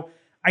show.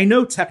 I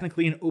know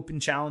technically an open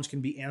challenge can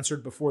be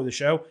answered before the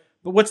show,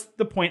 but what's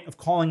the point of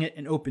calling it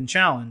an open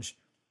challenge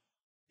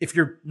if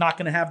you're not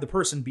going to have the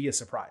person be a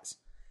surprise?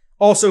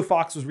 Also,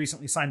 Fox was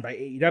recently signed by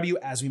AEW,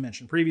 as we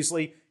mentioned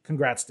previously.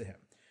 Congrats to him.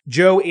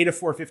 Joe ate a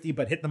 450,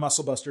 but hit the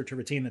Muscle Buster to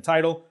retain the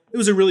title. It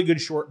was a really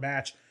good short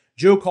match.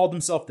 Joe called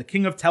himself the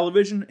king of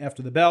television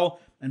after the bell,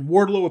 and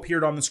Wardlow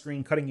appeared on the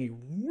screen cutting a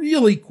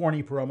really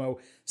corny promo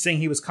saying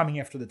he was coming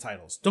after the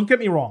titles. Don't get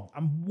me wrong.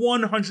 I'm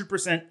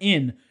 100%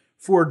 in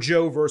for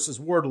Joe versus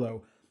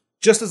Wardlow,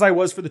 just as I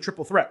was for the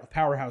triple threat with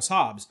Powerhouse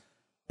Hobbs.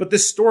 But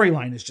this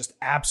storyline is just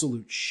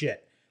absolute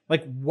shit.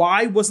 Like,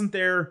 why wasn't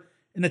there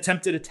an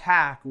attempted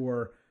attack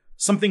or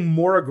something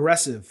more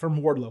aggressive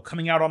from Wardlow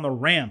coming out on the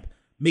ramp,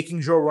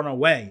 making Joe run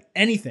away?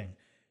 Anything.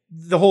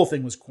 The whole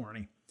thing was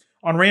corny.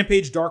 On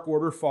Rampage, Dark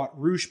Order fought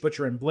Roosh,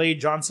 Butcher, and Blade.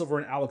 John Silver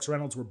and Alex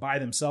Reynolds were by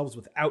themselves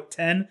without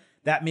 10.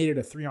 That made it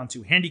a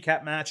 3-on-2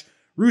 handicap match.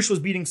 Roosh was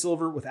beating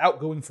Silver without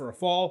going for a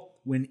fall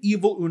when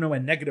Evil, Uno,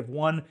 and Negative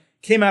One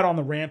came out on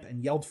the ramp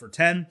and yelled for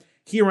 10.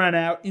 He ran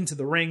out into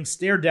the ring,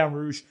 stared down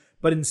Roosh,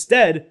 but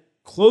instead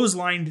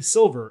clotheslined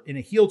Silver in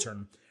a heel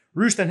turn.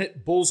 Roosh then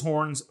hit Bull's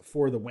Horns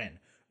for the win.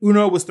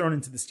 Uno was thrown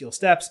into the steel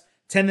steps.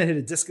 10 then hit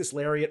a discus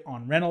lariat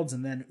on Reynolds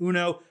and then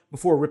Uno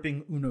before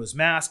ripping Uno's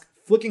mask,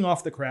 flicking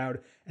off the crowd,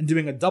 and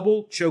doing a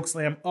double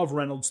chokeslam of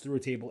Reynolds through a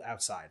table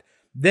outside.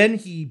 Then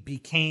he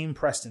became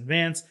Preston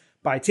Vance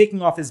by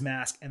taking off his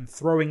mask and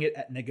throwing it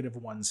at Negative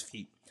One's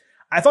feet.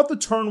 I thought the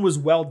turn was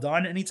well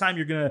done. Anytime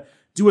you're going to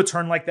do a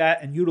turn like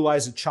that and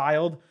utilize a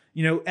child,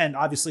 and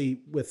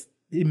obviously with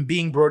him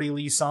being Brody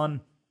Lee's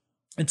son,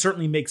 it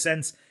certainly makes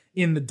sense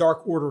in the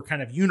Dark Order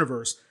kind of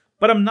universe.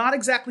 But I'm not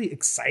exactly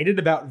excited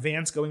about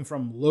Vance going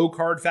from low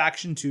card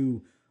faction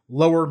to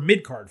lower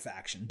mid card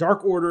faction.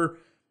 Dark Order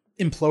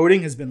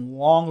imploding has been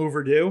long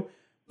overdue,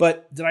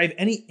 but did I have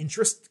any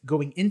interest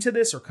going into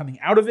this or coming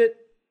out of it?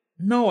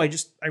 No, I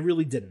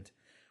really didn't.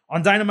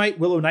 On Dynamite,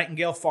 Willow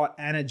Nightingale fought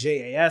Anna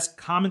JAS.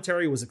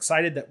 Commentary was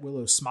excited that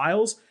Willow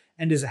smiles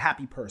and is a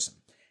happy person.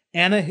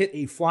 Anna hit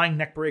a flying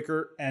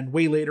neckbreaker and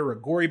way later a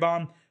gory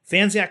bomb.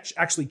 Fans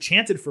actually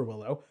chanted for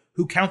Willow,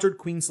 who countered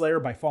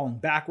Queenslayer by falling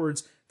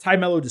backwards. Ty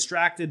Mello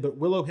distracted, but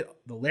Willow hit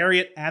the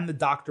lariat and the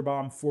Doctor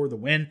Bomb for the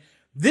win.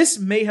 This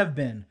may have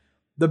been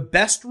the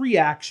best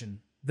reaction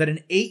that an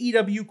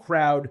AEW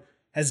crowd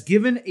has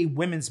given a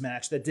women's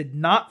match that did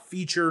not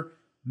feature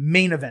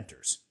main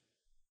eventers.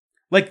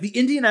 Like, the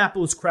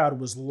Indianapolis crowd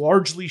was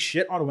largely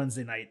shit on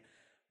Wednesday night,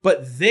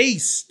 but they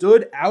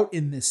stood out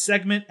in this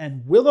segment,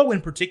 and Willow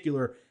in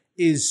particular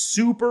is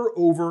super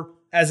over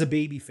as a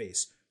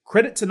babyface.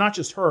 Credit to not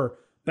just her,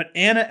 but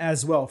Anna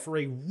as well for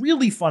a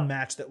really fun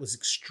match that was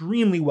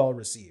extremely well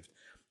received.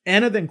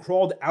 Anna then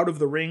crawled out of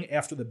the ring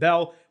after the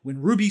bell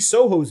when Ruby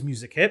Soho's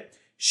music hit.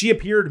 She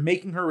appeared,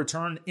 making her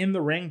return in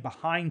the ring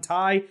behind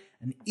Ty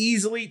and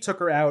easily took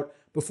her out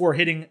before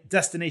hitting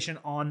Destination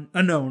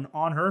Unknown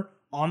on her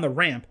on the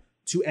ramp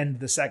to end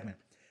the segment.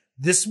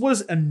 This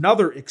was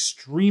another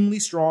extremely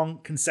strong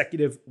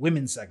consecutive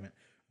women's segment.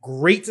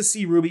 Great to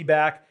see Ruby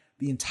back.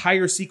 The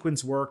entire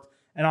sequence worked,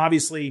 and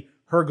obviously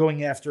her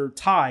going after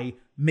Ty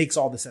makes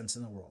all the sense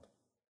in the world.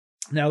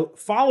 Now,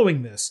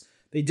 following this,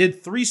 they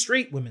did 3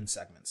 straight women's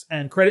segments,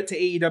 and credit to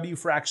AEW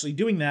for actually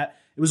doing that.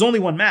 It was only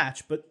one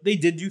match, but they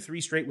did do 3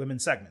 straight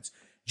women's segments.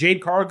 Jade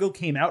Cargill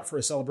came out for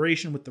a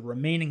celebration with the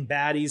remaining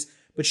baddies,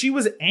 but she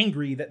was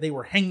angry that they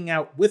were hanging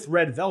out with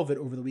Red Velvet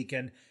over the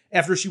weekend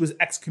after she was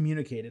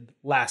excommunicated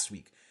last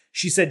week.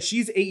 She said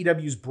she's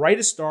AEW's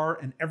brightest star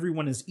and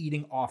everyone is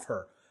eating off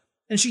her.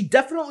 And she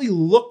definitely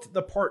looked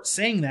the part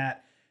saying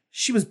that.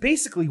 She was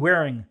basically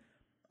wearing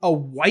a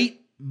white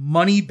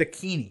money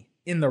bikini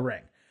in the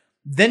ring.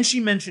 Then she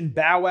mentioned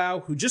Bow Wow,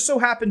 who just so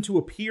happened to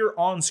appear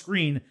on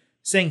screen,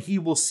 saying he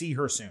will see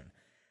her soon.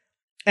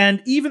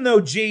 And even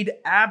though Jade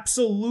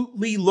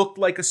absolutely looked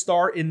like a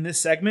star in this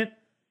segment,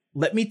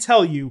 let me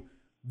tell you,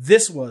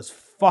 this was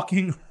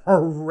fucking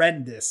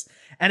horrendous.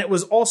 And it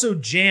was also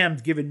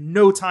jammed given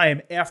no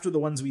time after the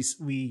ones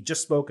we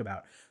just spoke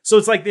about. So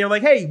it's like they're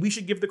like, hey, we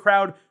should give the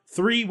crowd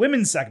 3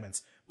 women's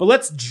segments, but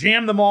let's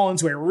jam them all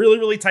into a really,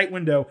 really tight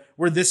window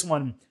where this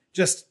one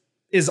just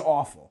is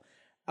awful.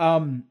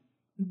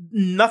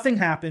 Nothing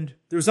happened.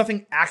 There was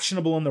nothing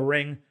actionable in the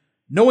ring.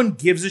 No one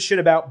gives a shit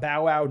about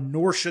Bow Wow,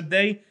 nor should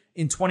they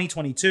in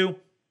 2022.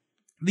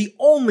 The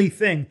only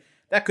thing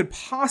that could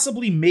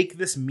possibly make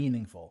this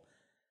meaningful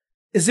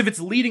is if it's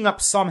leading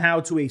up somehow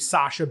to a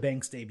Sasha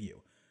Banks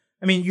debut.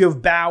 I mean, you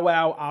have Bow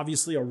Wow,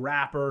 obviously a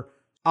rapper.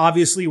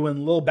 Obviously,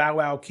 when Lil Bow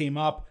Wow came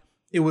up,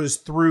 it was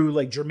through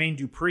like Jermaine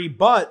Dupri,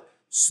 but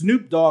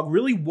Snoop Dogg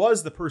really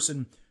was the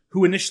person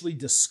who initially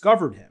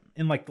discovered him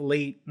in like the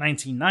late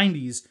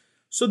 1990s.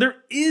 So there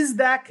is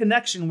that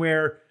connection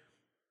where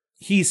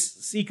he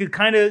could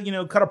kind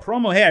of, cut a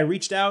promo. Hey, I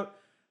reached out,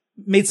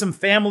 made some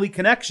family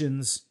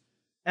connections,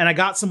 and I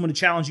got someone to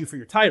challenge you for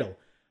your title.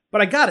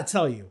 But I got to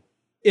tell you,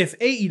 if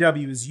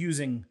AEW is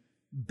using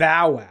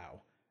Bow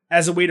Wow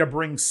as a way to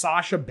bring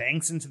Sasha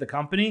Banks into the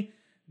company,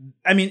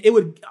 I mean, it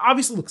would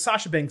obviously look,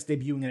 Sasha Banks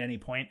debuting at any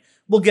point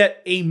will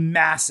get a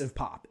massive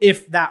pop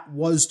if that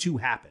was to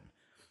happen.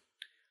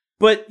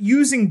 But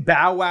using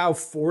Bow Wow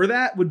for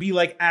that would be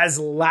like as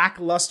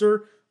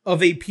lackluster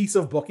of a piece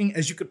of booking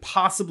as you could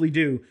possibly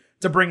do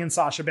to bring in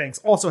Sasha Banks.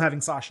 Also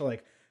having Sasha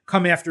like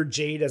come after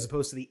Jade as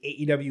opposed to the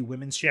AEW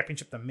Women's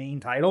Championship, the main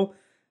title.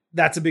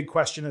 That's a big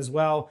question as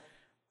well.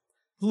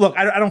 Look,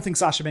 I don't think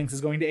Sasha Banks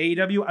is going to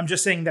AEW. I'm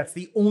just saying that's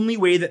the only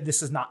way that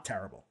this is not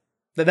terrible.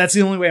 That's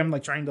the only way I'm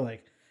like trying to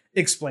like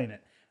explain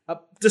it.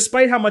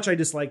 Despite how much I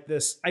dislike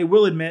this, I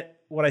will admit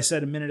what I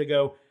said a minute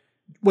ago.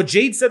 What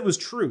Jade said was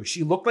true.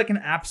 She looked like an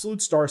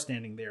absolute star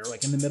standing there,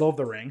 like in the middle of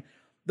the ring.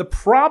 The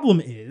problem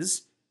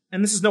is,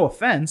 and this is no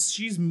offense,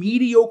 she's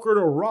mediocre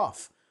to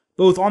rough,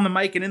 both on the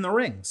mic and in the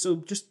ring. So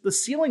just the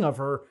ceiling of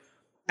her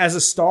as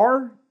a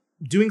star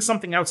doing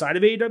something outside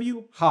of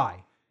AEW,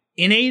 high.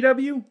 In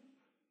AEW,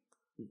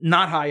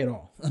 not high at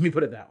all. Let me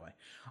put it that way.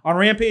 On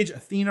Rampage,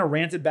 Athena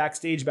ranted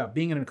backstage about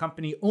being in a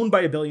company owned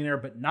by a billionaire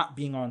but not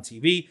being on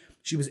TV.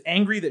 She was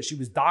angry that she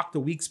was docked a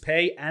week's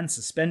pay and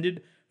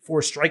suspended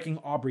for striking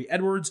Aubrey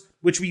Edwards,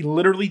 which we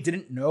literally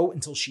didn't know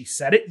until she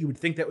said it. You would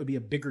think that would be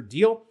a bigger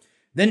deal.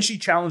 Then she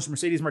challenged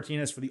Mercedes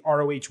Martinez for the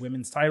ROH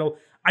Women's title.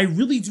 I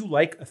really do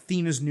like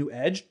Athena's new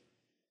edge,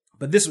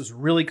 but this was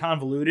really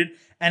convoluted,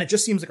 and it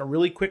just seems like a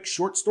really quick,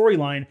 short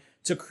storyline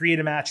to create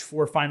a match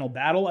for Final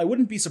Battle. I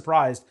wouldn't be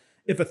surprised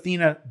if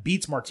Athena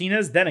beats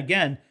Martinez. Then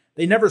again,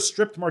 they never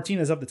stripped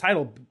Martinez of the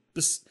title,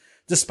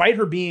 despite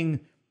her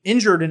being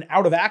injured and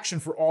out of action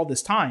for all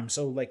this time.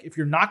 So, like, if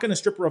you're not going to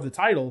strip her of the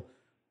title,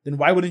 then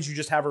why wouldn't you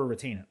just have her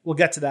retain it? We'll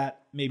get to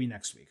that maybe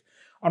next week.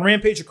 On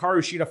Rampage, Hikaru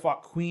Shida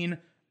fought Queen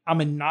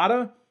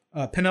Aminata.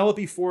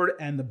 Penelope Ford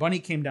and the Bunny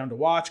came down to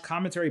watch.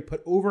 Commentary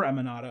put over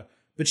Aminata,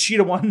 but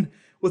Shida won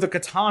with a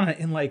katana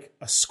in like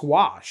a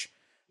squash.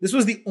 This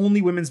was the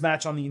only women's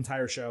match on the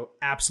entire show.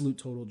 Absolute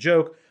total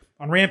joke.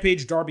 On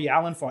Rampage, Darby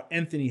Allin fought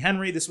Anthony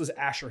Henry. This was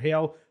Asher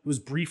Hale, who was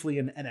briefly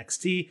in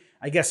NXT.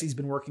 I guess he's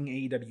been working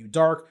AEW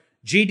Dark.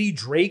 JD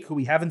Drake, who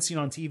we haven't seen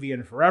on TV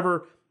in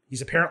forever.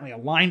 He's apparently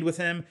aligned with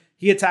him.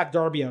 He attacked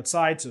Darby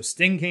outside, so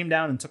Sting came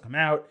down and took him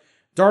out.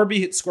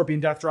 Darby hit Scorpion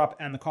Death Drop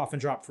and the Coffin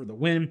Drop for the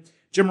win.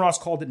 Jim Ross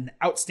called it an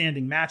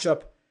outstanding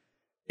matchup.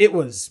 It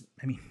was,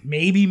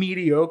 maybe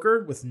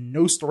mediocre with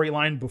no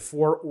storyline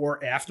before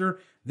or after.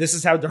 This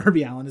is how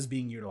Darby Allin is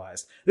being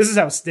utilized. This is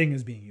how Sting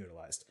is being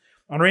utilized.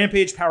 On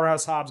Rampage,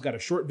 Powerhouse Hobbs got a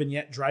short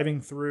vignette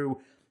driving through,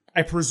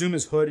 I presume,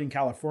 his hood in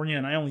California,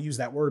 and I only use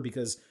that word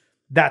because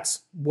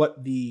that's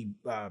what the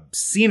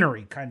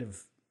scenery kind of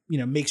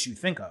makes you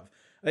think of.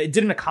 It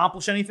didn't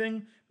accomplish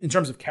anything in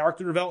terms of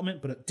character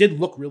development, but it did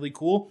look really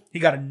cool. He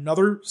got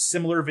another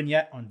similar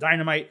vignette on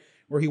Dynamite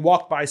where he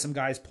walked by some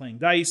guys playing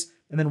dice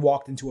and then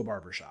walked into a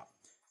barbershop.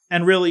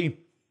 And really,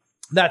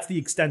 that's the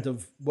extent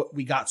of what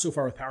we got so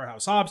far with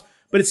Powerhouse Hobbs,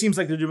 but it seems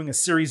like they're doing a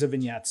series of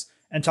vignettes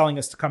and telling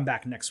us to come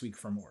back next week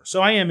for more.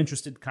 So I am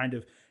interested kind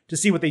of to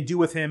see what they do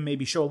with him,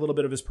 maybe show a little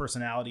bit of his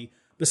personality,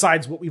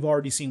 besides what we've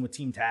already seen with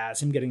Team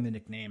Taz, him getting the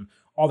nickname,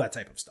 all that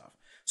type of stuff.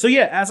 So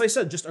yeah, as I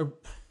said, just a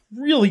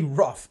really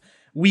rough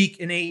week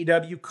in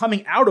AEW,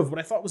 coming out of what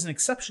I thought was an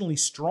exceptionally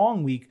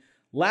strong week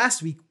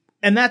last week,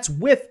 and that's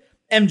with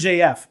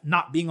MJF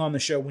not being on the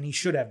show when he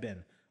should have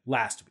been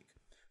last week.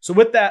 So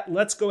with that,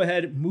 let's go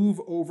ahead, move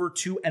over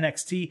to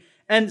NXT.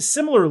 And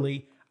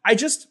similarly,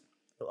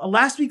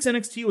 last week's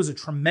NXT was a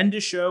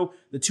tremendous show.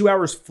 The 2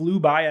 hours flew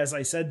by, as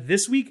I said.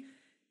 This week,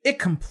 it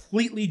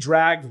completely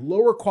dragged.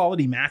 Lower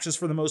quality matches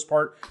for the most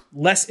part,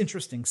 less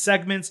interesting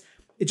segments.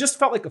 It just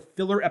felt like a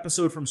filler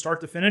episode from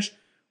start to finish,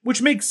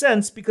 which makes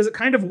sense because it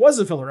kind of was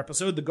a filler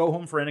episode. The go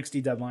home for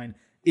NXT deadline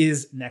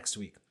is next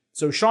week.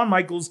 So Shawn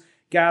Michaels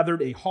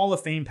gathered a Hall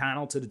of Fame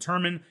panel to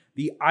determine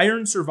the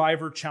Iron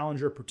Survivor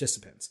Challenger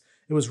participants.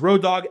 It was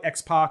Road Dogg,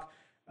 X-Pac,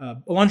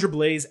 Alundra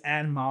Blaze,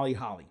 and Molly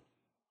Holly.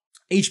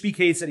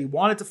 HBK said he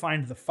wanted to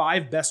find the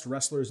 5 best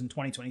wrestlers in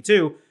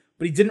 2022,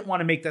 but he didn't want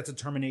to make that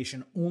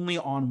determination only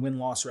on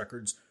win-loss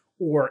records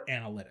or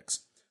analytics.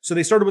 So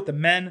they started with the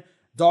men.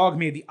 Dogg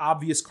made the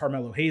obvious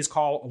Carmelo Hayes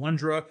call.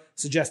 Alundra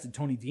suggested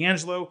Tony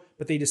D'Angelo,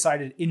 but they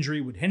decided injury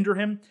would hinder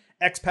him.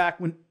 X-Pac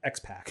went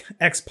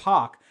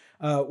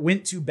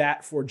to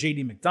bat for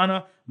JD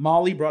McDonough.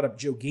 Molly brought up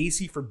Joe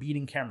Gacy for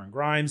beating Cameron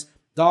Grimes.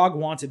 Dogg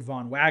wanted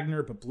Von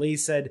Wagner, but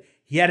Blaze said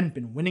he hadn't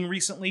been winning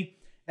recently.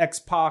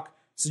 X-Pac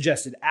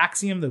suggested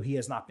Axiom, though he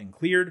has not been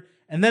cleared,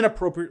 and then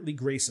appropriately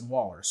Grayson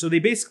Waller. So they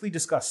basically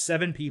discussed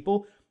 7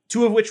 people,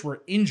 2 of which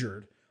were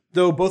injured,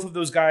 though both of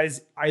those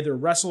guys either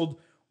wrestled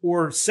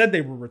or said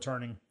they were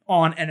returning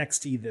on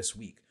NXT this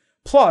week.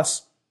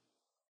 Plus,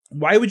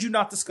 why would you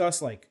not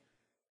discuss like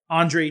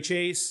Andre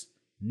Chase,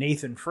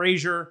 Nathan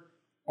Frazier,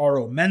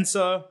 Aro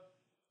Mensah,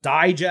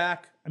 Dijak?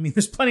 I mean,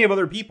 there's plenty of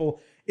other people.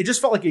 It just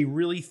felt like a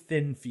really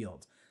thin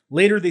field.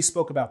 Later, they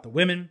spoke about the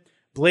women.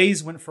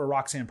 Blaze went for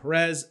Roxanne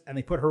Perez, and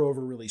they put her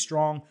over really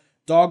strong.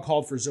 Dogg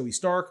called for Zoe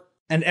Stark,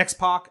 and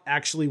X-Pac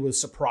actually was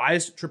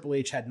surprised Triple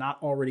H had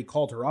not already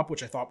called her up,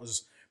 which I thought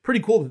was pretty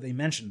cool that they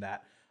mentioned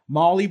that.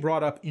 Molly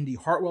brought up Indy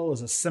Hartwell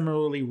as a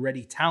similarly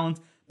ready talent,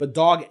 but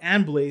Dogg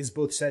and Blaze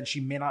both said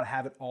she may not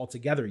have it all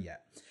together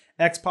yet.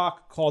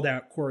 X-Pac called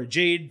out Cora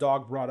Jade.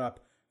 Dogg brought up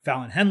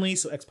Fallon Henley,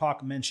 so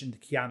X-Pac mentioned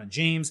Kiana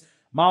James.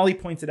 Molly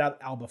pointed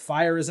out Alba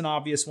Fire as an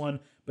obvious one,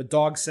 but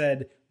Dogg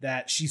said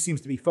that she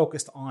seems to be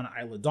focused on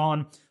Isla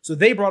Dawn. So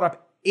they brought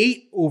up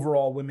 8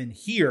 overall women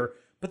here,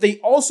 but they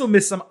also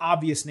missed some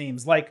obvious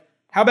names, like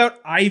how about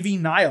Ivy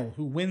Nile,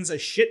 who wins a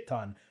shit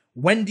ton,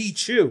 Wendy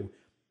Chu,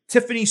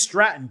 Tiffany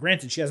Stratton,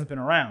 granted she hasn't been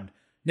around,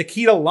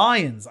 Nikita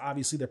Lyons,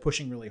 obviously they're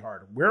pushing really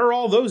hard. Where are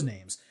all those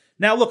names?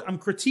 Now look, I'm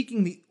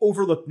critiquing the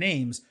overlooked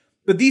names,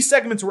 but these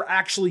segments were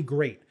actually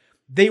great.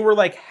 They were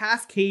like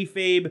half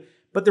kayfabe,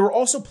 but there were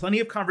also plenty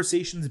of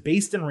conversations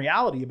based in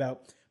reality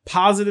about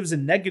positives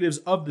and negatives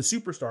of the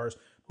superstars,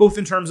 both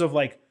in terms of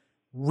like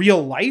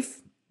real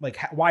life, like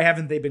why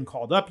haven't they been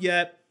called up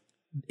yet,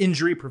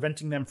 injury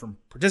preventing them from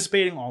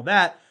participating, all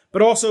that,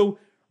 but also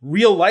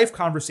real life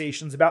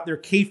conversations about their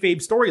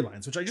kayfabe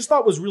storylines, which I just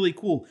thought was really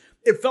cool.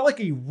 It felt like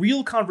a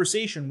real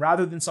conversation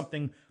rather than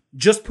something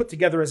just put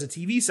together as a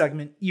TV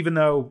segment, even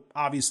though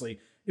obviously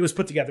it was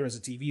put together as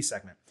a TV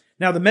segment.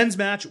 Now the men's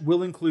match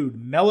will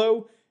include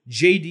Mello,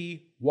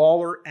 JD,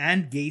 Waller,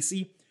 and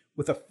Gacy,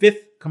 with a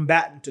 5th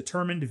combatant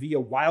determined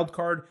via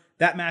wildcard.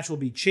 That match will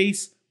be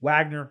Chase,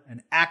 Wagner,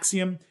 and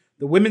Axiom.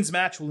 The women's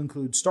match will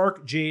include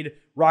Stark, Jade,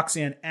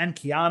 Roxanne, and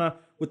Kiana,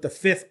 with the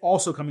 5th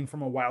also coming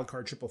from a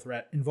wildcard triple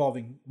threat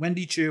involving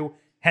Wendy Chu,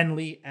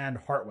 Henley, and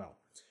Hartwell.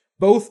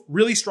 Both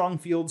really strong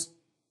fields,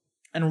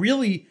 and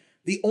really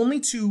the only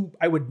 2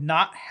 I would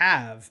not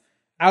have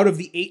out of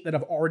the 8 that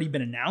have already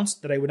been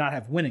announced, that I would not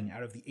have winning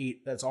out of the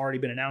 8 that's already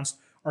been announced,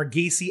 are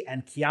Gacy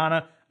and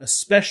Kiana,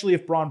 especially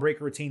if Braun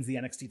Breaker retains the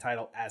NXT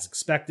title as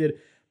expected.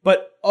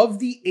 But of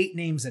the 8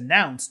 names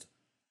announced,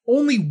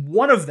 only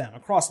one of them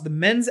across the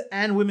men's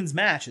and women's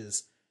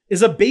matches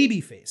is a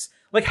babyface.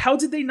 Like, how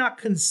did they not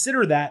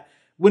consider that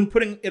when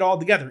putting it all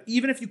together?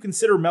 Even if you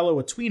consider Mello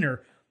a tweener,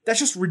 that's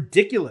just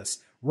ridiculous.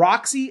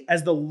 Roxy,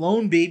 as the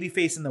lone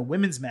babyface in the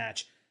women's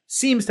match,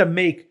 seems to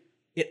make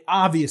it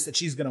obvious that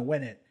she's going to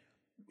win it.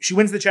 She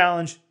wins the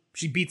challenge.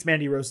 She beats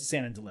Mandy Rose to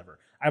Stand and Deliver.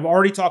 I've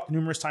already talked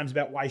numerous times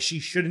about why she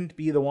shouldn't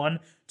be the one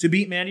to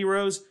beat Mandy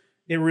Rose.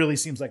 It really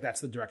seems like that's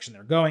the direction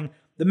they're going.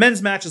 The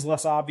men's match is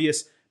less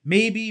obvious.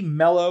 Maybe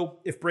Mello,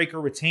 if Breaker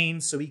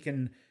retains, so he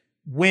can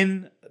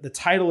win the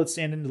title at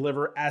Stand and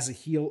Deliver as a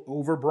heel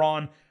over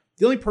Braun.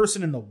 The only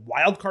person in the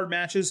wildcard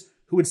matches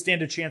who would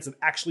stand a chance of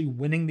actually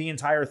winning the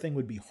entire thing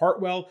would be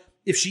Hartwell,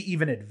 if she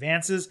even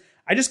advances.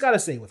 I just got to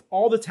say, with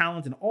all the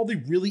talent and all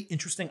the really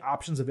interesting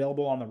options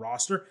available on the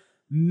roster,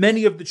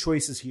 many of the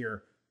choices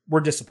here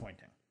were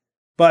disappointing.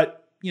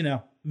 But,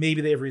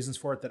 maybe they have reasons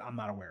for it that I'm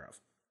not aware of.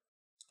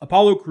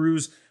 Apollo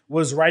Crews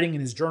was writing in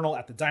his journal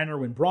at the diner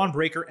when Braun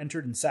Breaker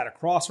entered and sat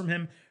across from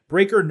him.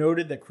 Breaker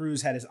noted that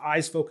Crews had his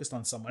eyes focused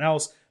on someone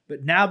else,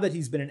 but now that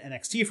he's been in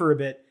NXT for a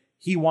bit,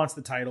 he wants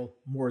the title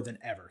more than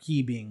ever,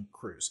 he being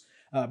Crews.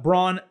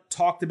 Braun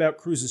talked about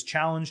Crews'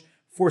 challenge,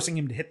 forcing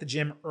him to hit the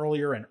gym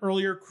earlier and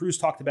earlier. Crews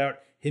talked about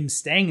him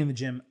staying in the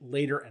gym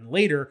later and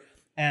later,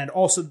 and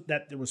also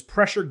that there was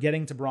pressure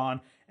getting to Braun,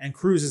 and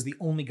Crews is the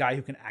only guy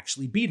who can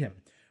actually beat him.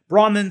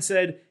 Braun then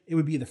said it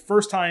would be the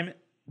first time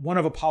one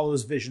of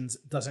Apollo's visions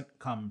doesn't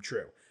come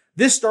true.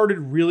 This started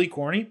really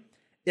corny.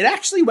 It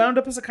actually wound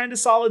up as a kind of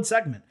solid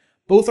segment.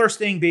 Both are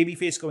staying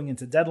babyface going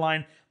into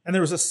Deadline, and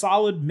there was a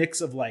solid mix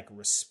of like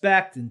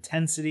respect,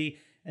 intensity,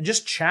 and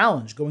just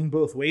challenge going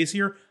both ways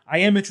here. I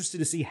am interested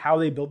to see how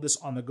they build this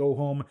on the go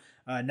home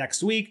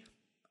next week.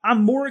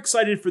 I'm more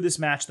excited for this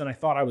match than I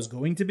thought I was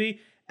going to be.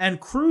 And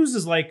Cruz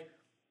is like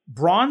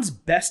Braun's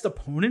best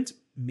opponent,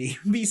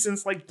 maybe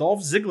since like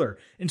Dolph Ziggler,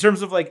 in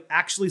terms of like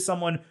actually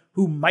someone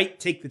who might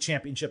take the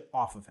championship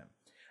off of him.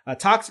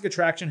 Toxic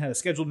Attraction had a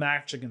scheduled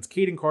match against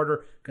Kaden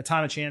Carter,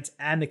 Katana Chance,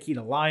 and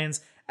Nikita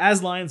Lyons.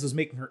 As Lyons was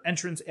making her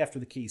entrance after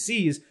the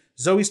KCs,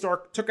 Zoe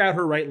Stark took out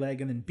her right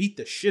leg and then beat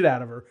the shit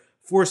out of her,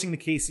 forcing the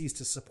KCs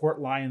to support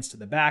Lyons to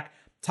the back.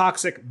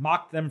 Toxic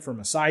mocked them from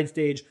a side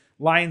stage.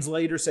 Lyons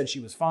later said she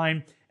was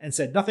fine and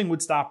said nothing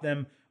would stop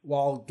them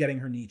while getting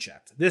her knee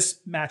checked.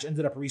 This match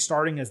ended up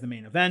restarting as the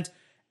main event,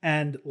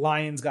 and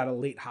Lyons got a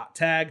late hot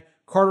tag.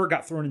 Carter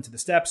got thrown into the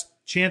steps.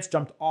 Chance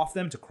jumped off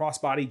them to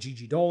crossbody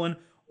Gigi Dolan,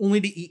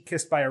 only to eat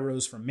kissed by a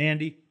rose from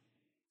Mandy.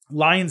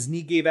 Lyons'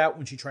 knee gave out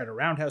when she tried a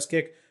roundhouse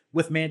kick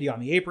with Mandy on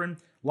the apron.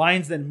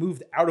 Lyons then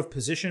moved out of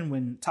position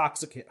when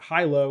Toxic hit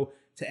high-low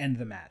to end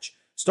the match.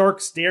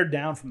 Stark stared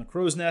down from the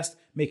crow's nest,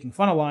 making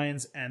fun of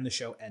Lyons, and the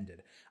show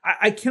ended.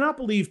 I cannot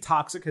believe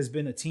Toxic has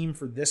been a team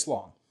for this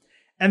long,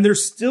 and they're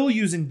still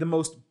using the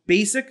most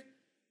basic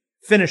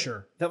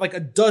finisher that like a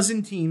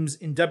dozen teams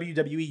in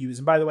WWE use.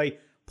 And by the way,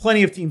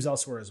 plenty of teams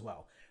elsewhere as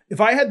well.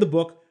 If I had the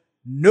book,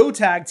 no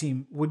tag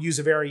team would use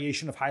a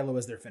variation of high-low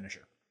as their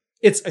finisher.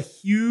 It's a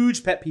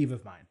huge pet peeve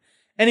of mine.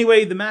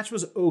 Anyway, the match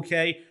was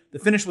okay. The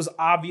finish was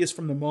obvious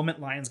from the moment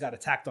Lyons got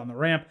attacked on the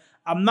ramp.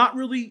 I'm not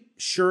really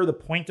sure the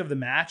point of the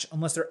match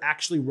unless they're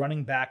actually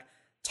running back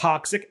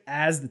Toxic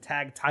as the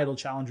tag title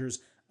challengers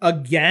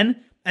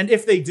again. And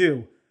if they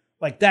do,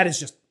 like that is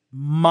just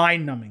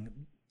mind-numbing.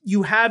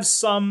 You have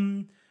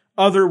some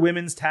other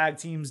women's tag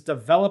teams,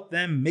 develop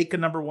them, make a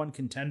number one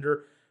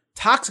contender.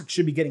 Toxic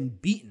should be getting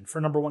beaten for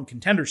number one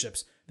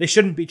contenderships. They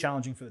shouldn't be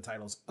challenging for the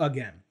titles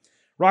again.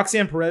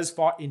 Roxanne Perez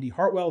fought Indy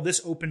Hartwell.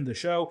 This opened the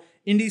show.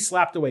 Indy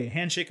slapped away a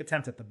handshake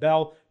attempt at the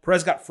bell.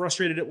 Perez got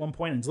frustrated at one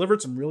point and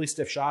delivered some really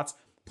stiff shots,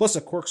 plus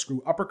a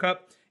corkscrew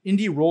uppercut.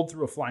 Indy rolled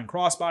through a flying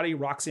crossbody.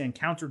 Roxanne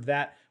countered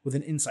that with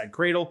an inside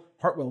cradle.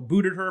 Hartwell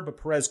booted her,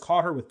 but Perez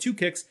caught her with 2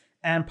 kicks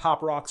and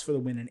pop rocks for the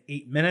win in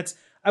 8 minutes.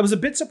 I was a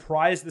bit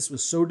surprised this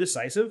was so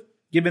decisive,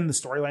 given the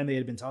storyline they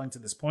had been telling to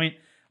this point.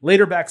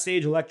 Later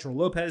backstage, Elektra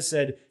Lopez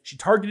said she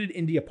targeted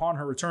Indy upon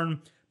her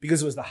return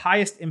because it was the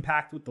highest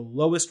impact with the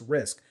lowest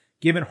risk,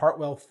 given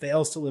Hartwell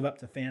fails to live up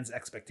to fans'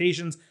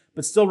 expectations,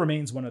 but still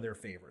remains one of their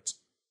favorites.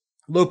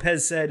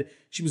 Lopez said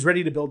she was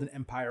ready to build an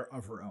empire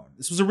of her own.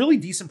 This was a really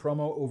decent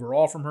promo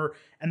overall from her,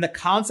 and the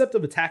concept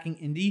of attacking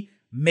Indy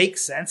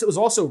makes sense. It was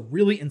also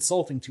really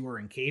insulting to her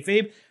in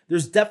kayfabe.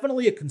 There's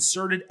definitely a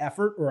concerted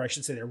effort, or I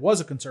should say there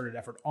was a concerted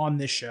effort on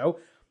this show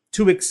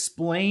to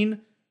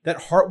explain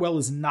that Hartwell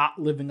is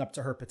not living up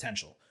to her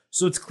potential.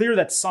 So it's clear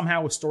that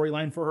somehow a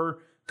storyline for her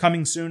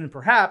coming soon, and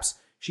perhaps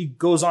she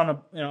goes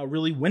on a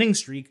really winning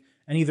streak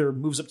and either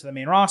moves up to the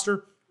main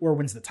roster or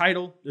wins the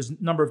title. There's a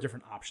number of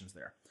different options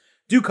there.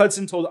 Duke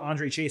Hudson told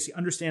Andre Chase he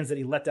understands that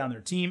he let down their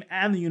team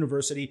and the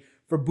university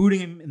for booting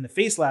him in the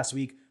face last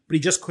week, but he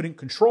just couldn't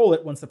control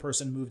it once the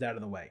person moved out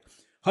of the way.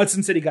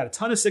 Hudson said he got a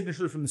ton of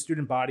signatures from the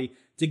student body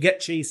to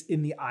get Chase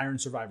in the Iron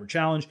Survivor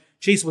Challenge.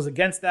 Chase was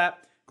against that.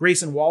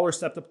 Grayson Waller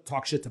stepped up to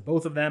talk shit to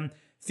both of them.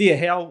 Thea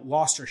Hale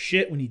lost her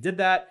shit when he did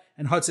that,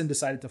 and Hudson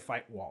decided to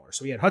fight Waller.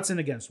 So he had Hudson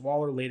against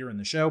Waller later in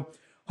the show.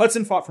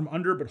 Hudson fought from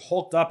under, but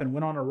hulked up and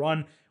went on a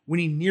run when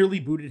he nearly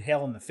booted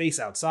Hale in the face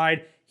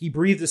outside. He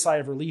breathed a sigh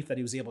of relief that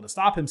he was able to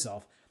stop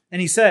himself,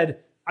 and he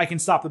said, "I can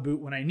stop the boot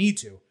when I need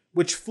to,"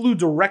 which flew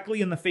directly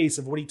in the face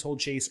of what he told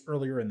Chase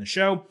earlier in the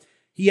show.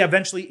 He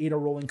eventually ate a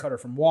rolling cutter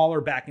from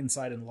Waller back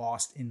inside and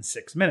lost in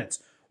 6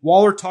 minutes.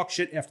 Waller talked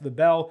shit after the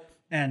bell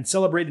and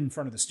celebrated in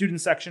front of the student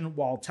section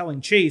while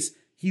telling Chase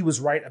he was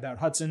right about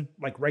Hudson,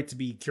 like right to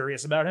be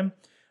curious about him.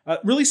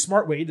 Really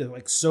smart way to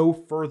like sow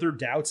further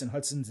doubts in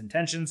Hudson's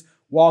intentions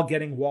while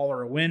getting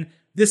Waller a win.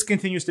 This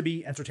continues to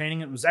be entertaining.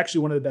 It was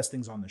actually one of the best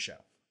things on the show.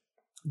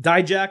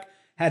 Dijak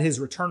had his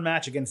return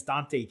match against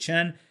Dante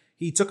Chen.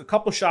 He took a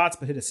couple shots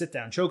but hit a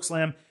sit-down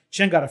chokeslam.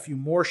 Chen got a few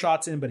more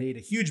shots in but ate a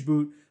huge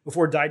boot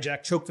before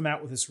Dijak choked him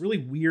out with this really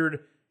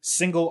weird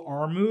single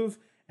arm move,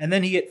 and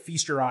then he hit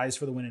Feast Your Eyes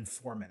for the win in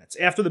 4 minutes.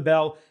 After the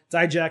bell,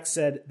 Dijak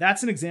said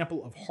that's an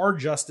example of hard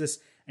justice,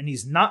 and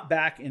he's not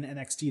back in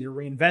NXT to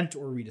reinvent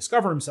or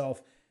rediscover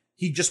himself.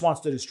 He just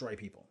wants to destroy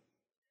people.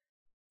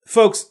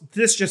 Folks,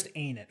 this just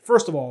ain't it.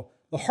 First of all,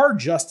 the hard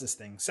justice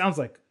thing sounds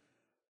like,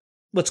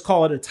 let's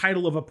call it a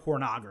title of a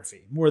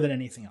pornography more than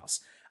anything else.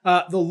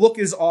 The look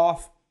is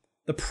off.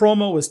 The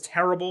promo is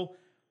terrible.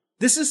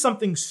 This is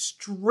something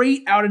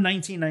straight out of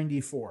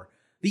 1994.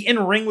 The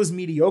in-ring was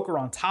mediocre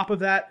on top of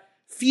that.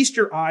 Feast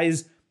Your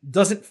Eyes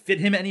doesn't fit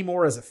him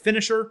anymore as a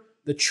finisher.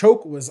 The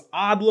choke was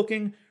odd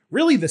looking.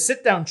 Really, the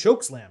sit-down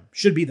chokeslam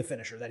should be the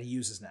finisher that he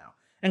uses now.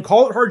 And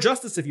call it hard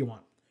justice if you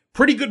want.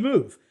 Pretty good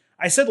move.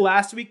 I said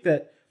last week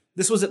that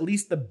this was at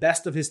least the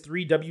best of his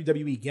 3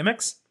 WWE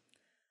gimmicks.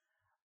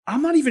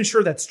 I'm not even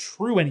sure that's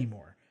true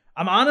anymore.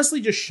 I'm honestly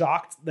just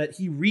shocked that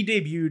he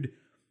re-debuted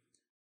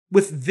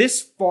with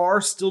this far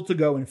still to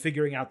go in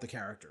figuring out the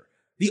character.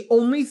 The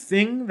only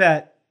thing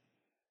that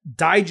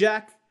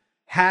Dijak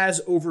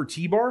has over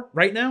T-Bar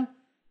right now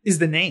is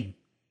the name,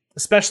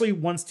 especially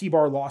once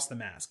T-Bar lost the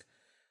mask.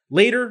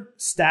 Later,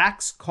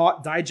 Stacks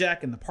caught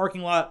Dijak in the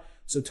parking lot,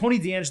 so Tony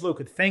D'Angelo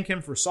could thank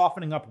him for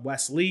softening up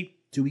Wes Lee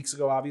 2 weeks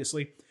ago,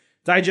 obviously.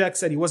 Dijak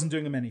said he wasn't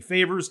doing him any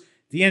favors.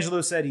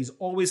 D'Angelo said he's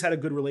always had a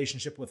good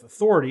relationship with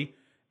authority,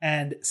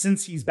 and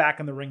since he's back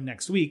in the ring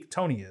next week,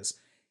 Tony is,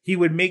 he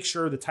would make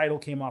sure the title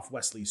came off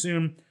Wes Lee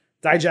soon.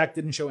 Dijak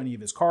didn't show any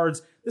of his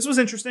cards. This was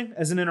interesting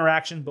as an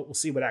interaction, but we'll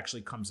see what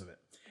actually comes of it.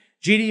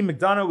 JD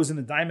McDonough was in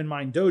the Diamond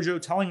Mine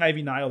dojo telling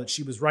Ivy Nile that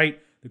she was right.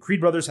 The Creed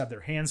brothers have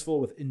their hands full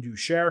with Indus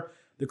Sher.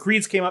 The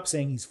Creeds came up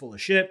saying he's full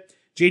of shit.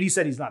 JD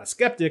said he's not a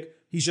skeptic.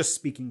 He's just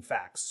speaking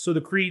facts. So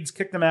the Creeds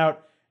kicked him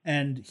out,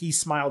 and he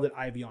smiled at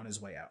Ivy on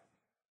his way out.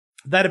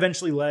 That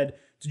eventually led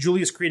to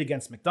Julius Creed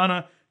against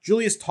McDonough.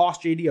 Julius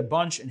tossed JD a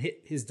bunch and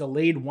hit his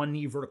delayed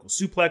one-knee vertical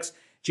suplex.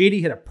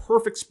 JD hit a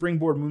perfect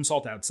springboard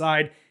moonsault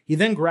outside. He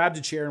then grabbed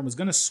a chair and was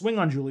going to swing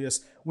on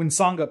Julius when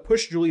Sangha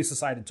pushed Julius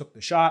aside and took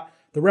the shot.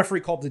 The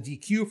referee called the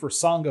DQ for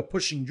Sangha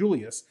pushing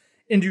Julius.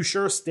 Indus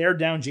Sher stared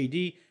down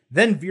JD.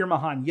 Then Veer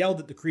Mahan yelled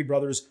at the Creed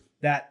brothers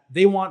that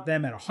they want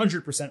them at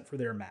 100% for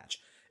their match.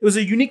 It was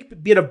a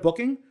unique bit of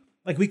booking.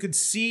 Like, we could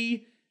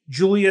see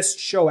Julius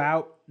show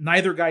out.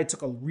 Neither guy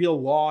took a real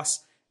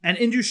loss. And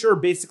Indus Sher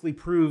basically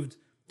proved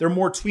they're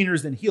more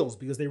tweeners than heels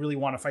because they really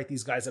want to fight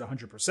these guys at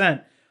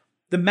 100%.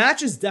 The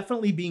match is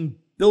definitely being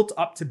built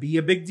up to be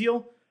a big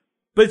deal,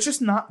 but it's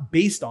just not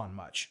based on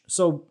much.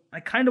 So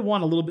I kind of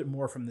want a little bit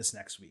more from this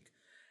next week.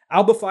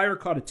 Alba Fire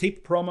caught a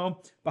taped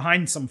promo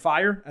behind some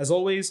fire, as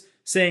always,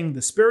 saying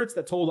the spirits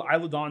that told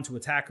Isla Dawn to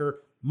attack her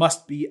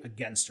must be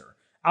against her.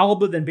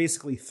 Alba then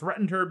basically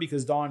threatened her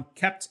because Dawn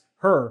kept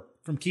her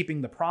from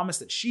keeping the promise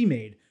that she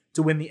made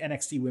to win the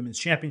NXT Women's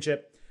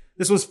Championship.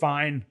 This was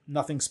fine,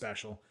 nothing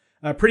special.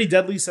 Pretty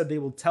Deadly said they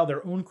will tell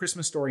their own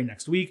Christmas story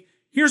next week.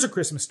 Here's a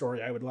Christmas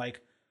story I would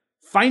like.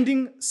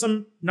 Finding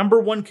some number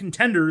one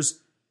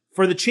contenders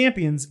for the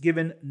champions,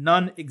 given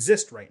none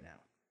exist right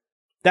now.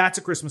 That's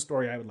a Christmas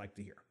story I would like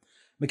to hear.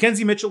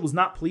 Mackenzie Mitchell was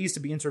not pleased to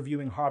be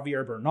interviewing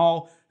Javier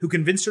Bernal, who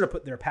convinced her to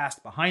put their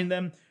past behind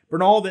them.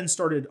 Bernal then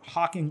started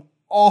hawking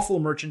awful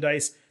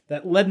merchandise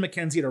that led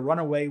Mackenzie to run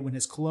away when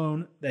his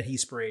cologne that he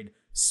sprayed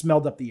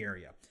smelled up the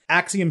area.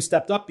 Axiom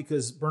stepped up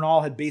because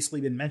Bernal had basically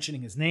been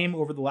mentioning his name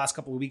over the last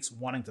couple of weeks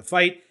wanting to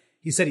fight.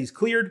 He said he's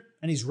cleared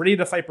and he's ready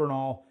to fight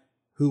Bernal,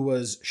 who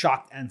was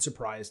shocked and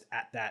surprised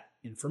at that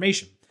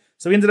information.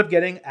 So he ended up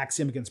getting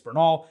Axiom against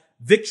Bernal.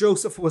 Vic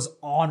Joseph was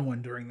on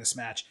one during this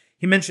match.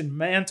 He mentioned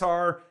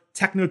Mantar,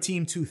 Techno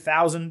Team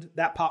 2000.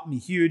 That popped me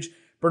huge.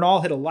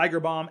 Bernal hit a Liger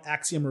Bomb.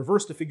 Axiom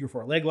reversed a figure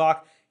 4 leg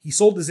lock. He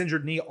sold his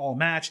injured knee all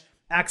match.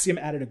 Axiom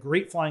added a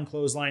great flying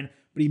clothesline,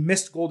 but he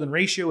missed Golden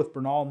Ratio with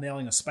Bernal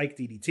nailing a spike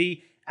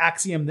DDT.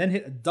 Axiom then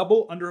hit a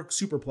double underhook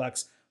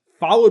superplex,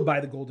 followed by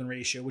the Golden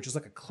Ratio, which is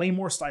like a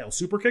Claymore-style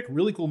super kick.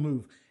 Really cool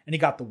move, and he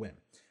got the win.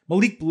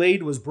 Malik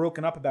Blade was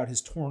broken up about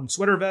his torn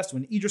sweater vest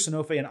when Idris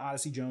Enofe and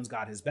Odyssey Jones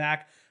got his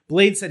back.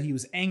 Blade said he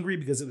was angry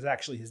because it was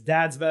actually his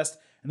dad's vest,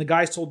 and the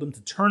guys told him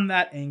to turn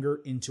that anger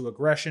into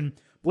aggression.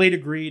 Blade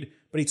agreed,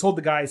 but he told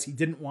the guys he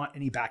didn't want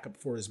any backup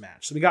for his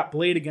match. So we got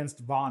Blade against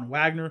Von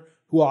Wagner,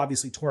 who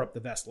obviously tore up the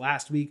vest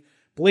last week.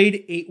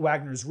 Blade ate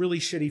Wagner's really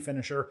shitty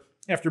finisher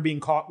after being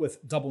caught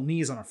with double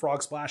knees on a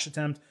frog splash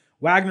attempt.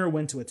 Wagner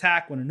went to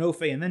attack when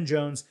Enofe and then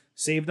Jones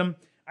saved him.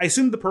 I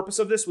assumed the purpose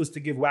of this was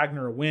to give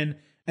Wagner a win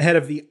ahead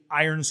of the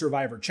Iron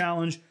Survivor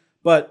Challenge,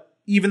 but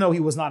even though he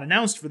was not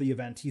announced for the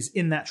event, he's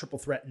in that triple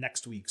threat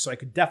next week, so I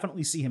could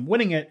definitely see him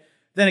winning it.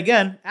 Then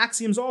again,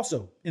 Axiom's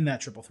also in that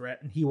triple threat,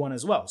 and he won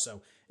as well,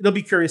 so it'll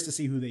be curious to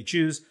see who they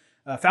choose.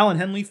 Fallon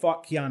Henley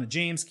fought Kiana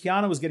James.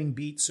 Kiana was getting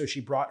beat, so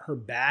she brought her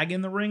bag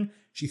in the ring.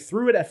 She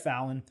threw it at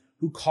Fallon,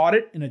 who caught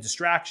it in a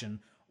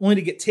distraction, only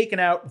to get taken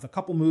out with a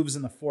couple moves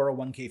in the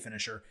 401k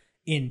finisher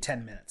in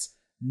 10 minutes.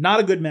 Not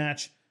a good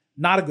match,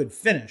 not a good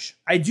finish.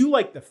 I do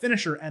like the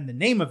finisher and the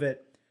name of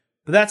it,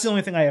 but that's the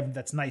only thing I have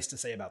that's nice to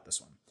say about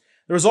this one.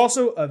 There was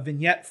also a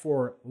vignette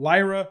for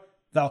Lyra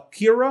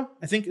Valkyra,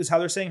 I think is how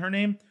they're saying her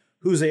name,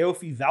 who's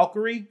Aoife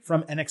Valkyrie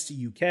from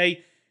NXT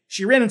UK.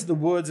 She ran into the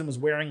woods and was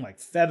wearing like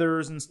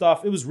feathers and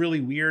stuff. It was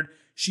really weird.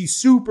 She's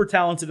super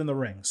talented in the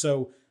ring.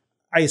 So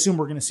I assume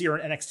we're going to see her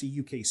in NXT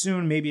UK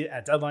soon, maybe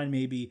at Deadline,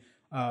 maybe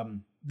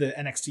the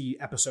NXT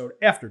episode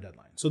after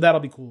Deadline. So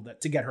that'll be cool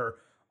to get her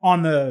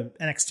on the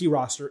NXT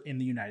roster in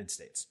the United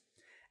States.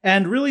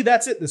 And really,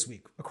 that's it this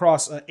week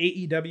across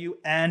AEW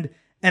and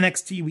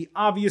NXT. We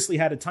obviously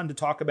had a ton to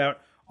talk about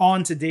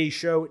on today's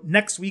show.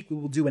 Next week, we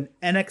will do an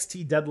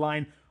NXT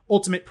Deadline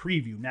Ultimate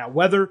Preview. Now,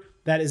 whether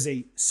that is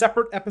a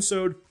separate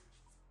episode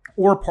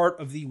or part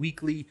of the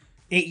weekly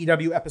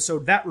AEW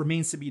episode, that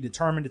remains to be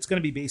determined. It's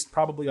going to be based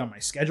probably on my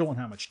schedule and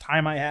how much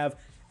time I have.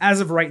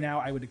 As of right now,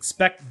 I would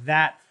expect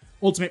that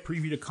Ultimate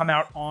Preview to come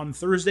out on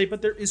Thursday,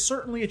 but there is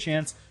certainly a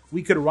chance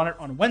we could run it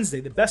on Wednesday.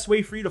 The best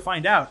way for you to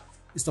find out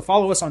is to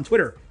follow us on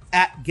Twitter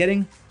at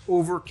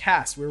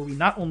GettingOverCast, where we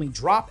not only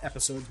drop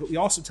episodes, but we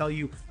also tell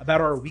you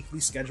about our weekly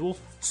schedule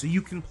so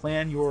you can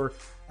plan your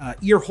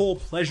ear hole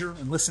pleasure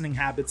and listening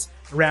habits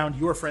around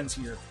your friends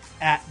here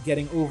at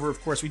Getting Over.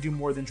 Of course, we do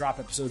more than drop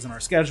episodes in our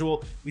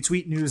schedule. We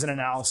tweet news and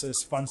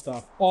analysis, fun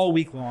stuff all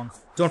week long.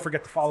 Don't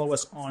forget to follow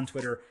us on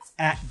Twitter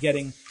at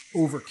Getting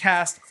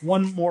Overcast.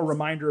 One more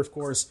reminder, of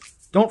course,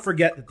 don't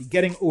forget that the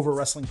Getting Over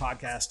Wrestling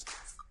podcast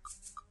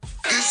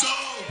is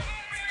all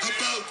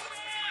about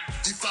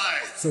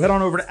Defiance. So head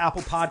on over to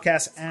Apple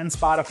Podcasts and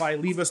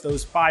Spotify. Leave us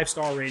those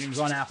 5-star ratings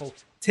on Apple.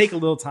 Take a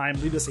little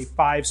time. Leave us a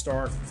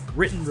 5-star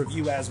written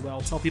review as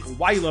well. Tell people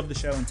why you love the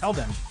show and tell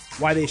them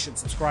why they should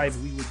subscribe.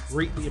 We would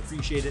greatly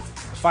appreciate it.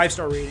 The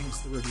 5-star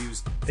ratings, the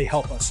reviews, they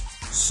help us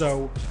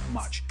so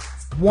much.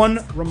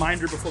 One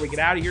reminder before we get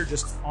out of here,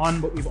 just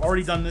on what we've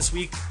already done this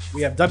week.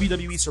 We have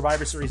WWE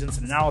Survivor Series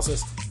Instant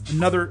Analysis,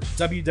 another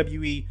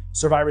WWE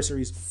Survivor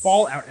Series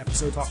Fallout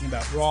episode talking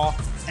about Raw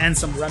and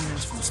some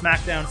remnants from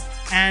SmackDown,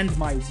 and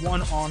my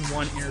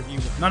one-on-one interview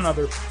with none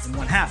other than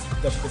one half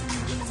of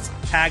WWE Women's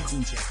Tag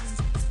Team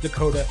Champions,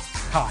 Dakota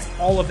Kai.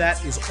 All of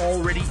that is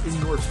already in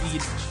your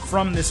feed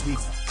from this week.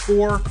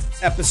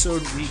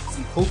 4-episode week.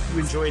 We hope you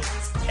enjoyed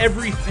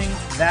everything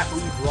that we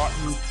brought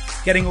you.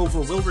 Getting Over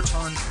will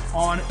return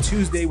on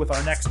Tuesday with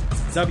our next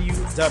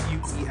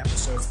WWE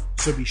episode,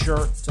 so be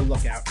sure to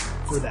look out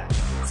for that.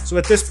 So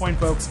at this point,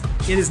 folks,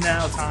 it is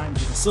now time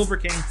for the Silver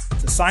King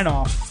to sign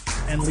off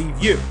and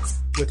leave you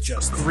with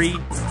just 3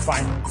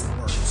 final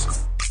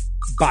words.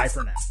 Bye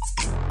for now.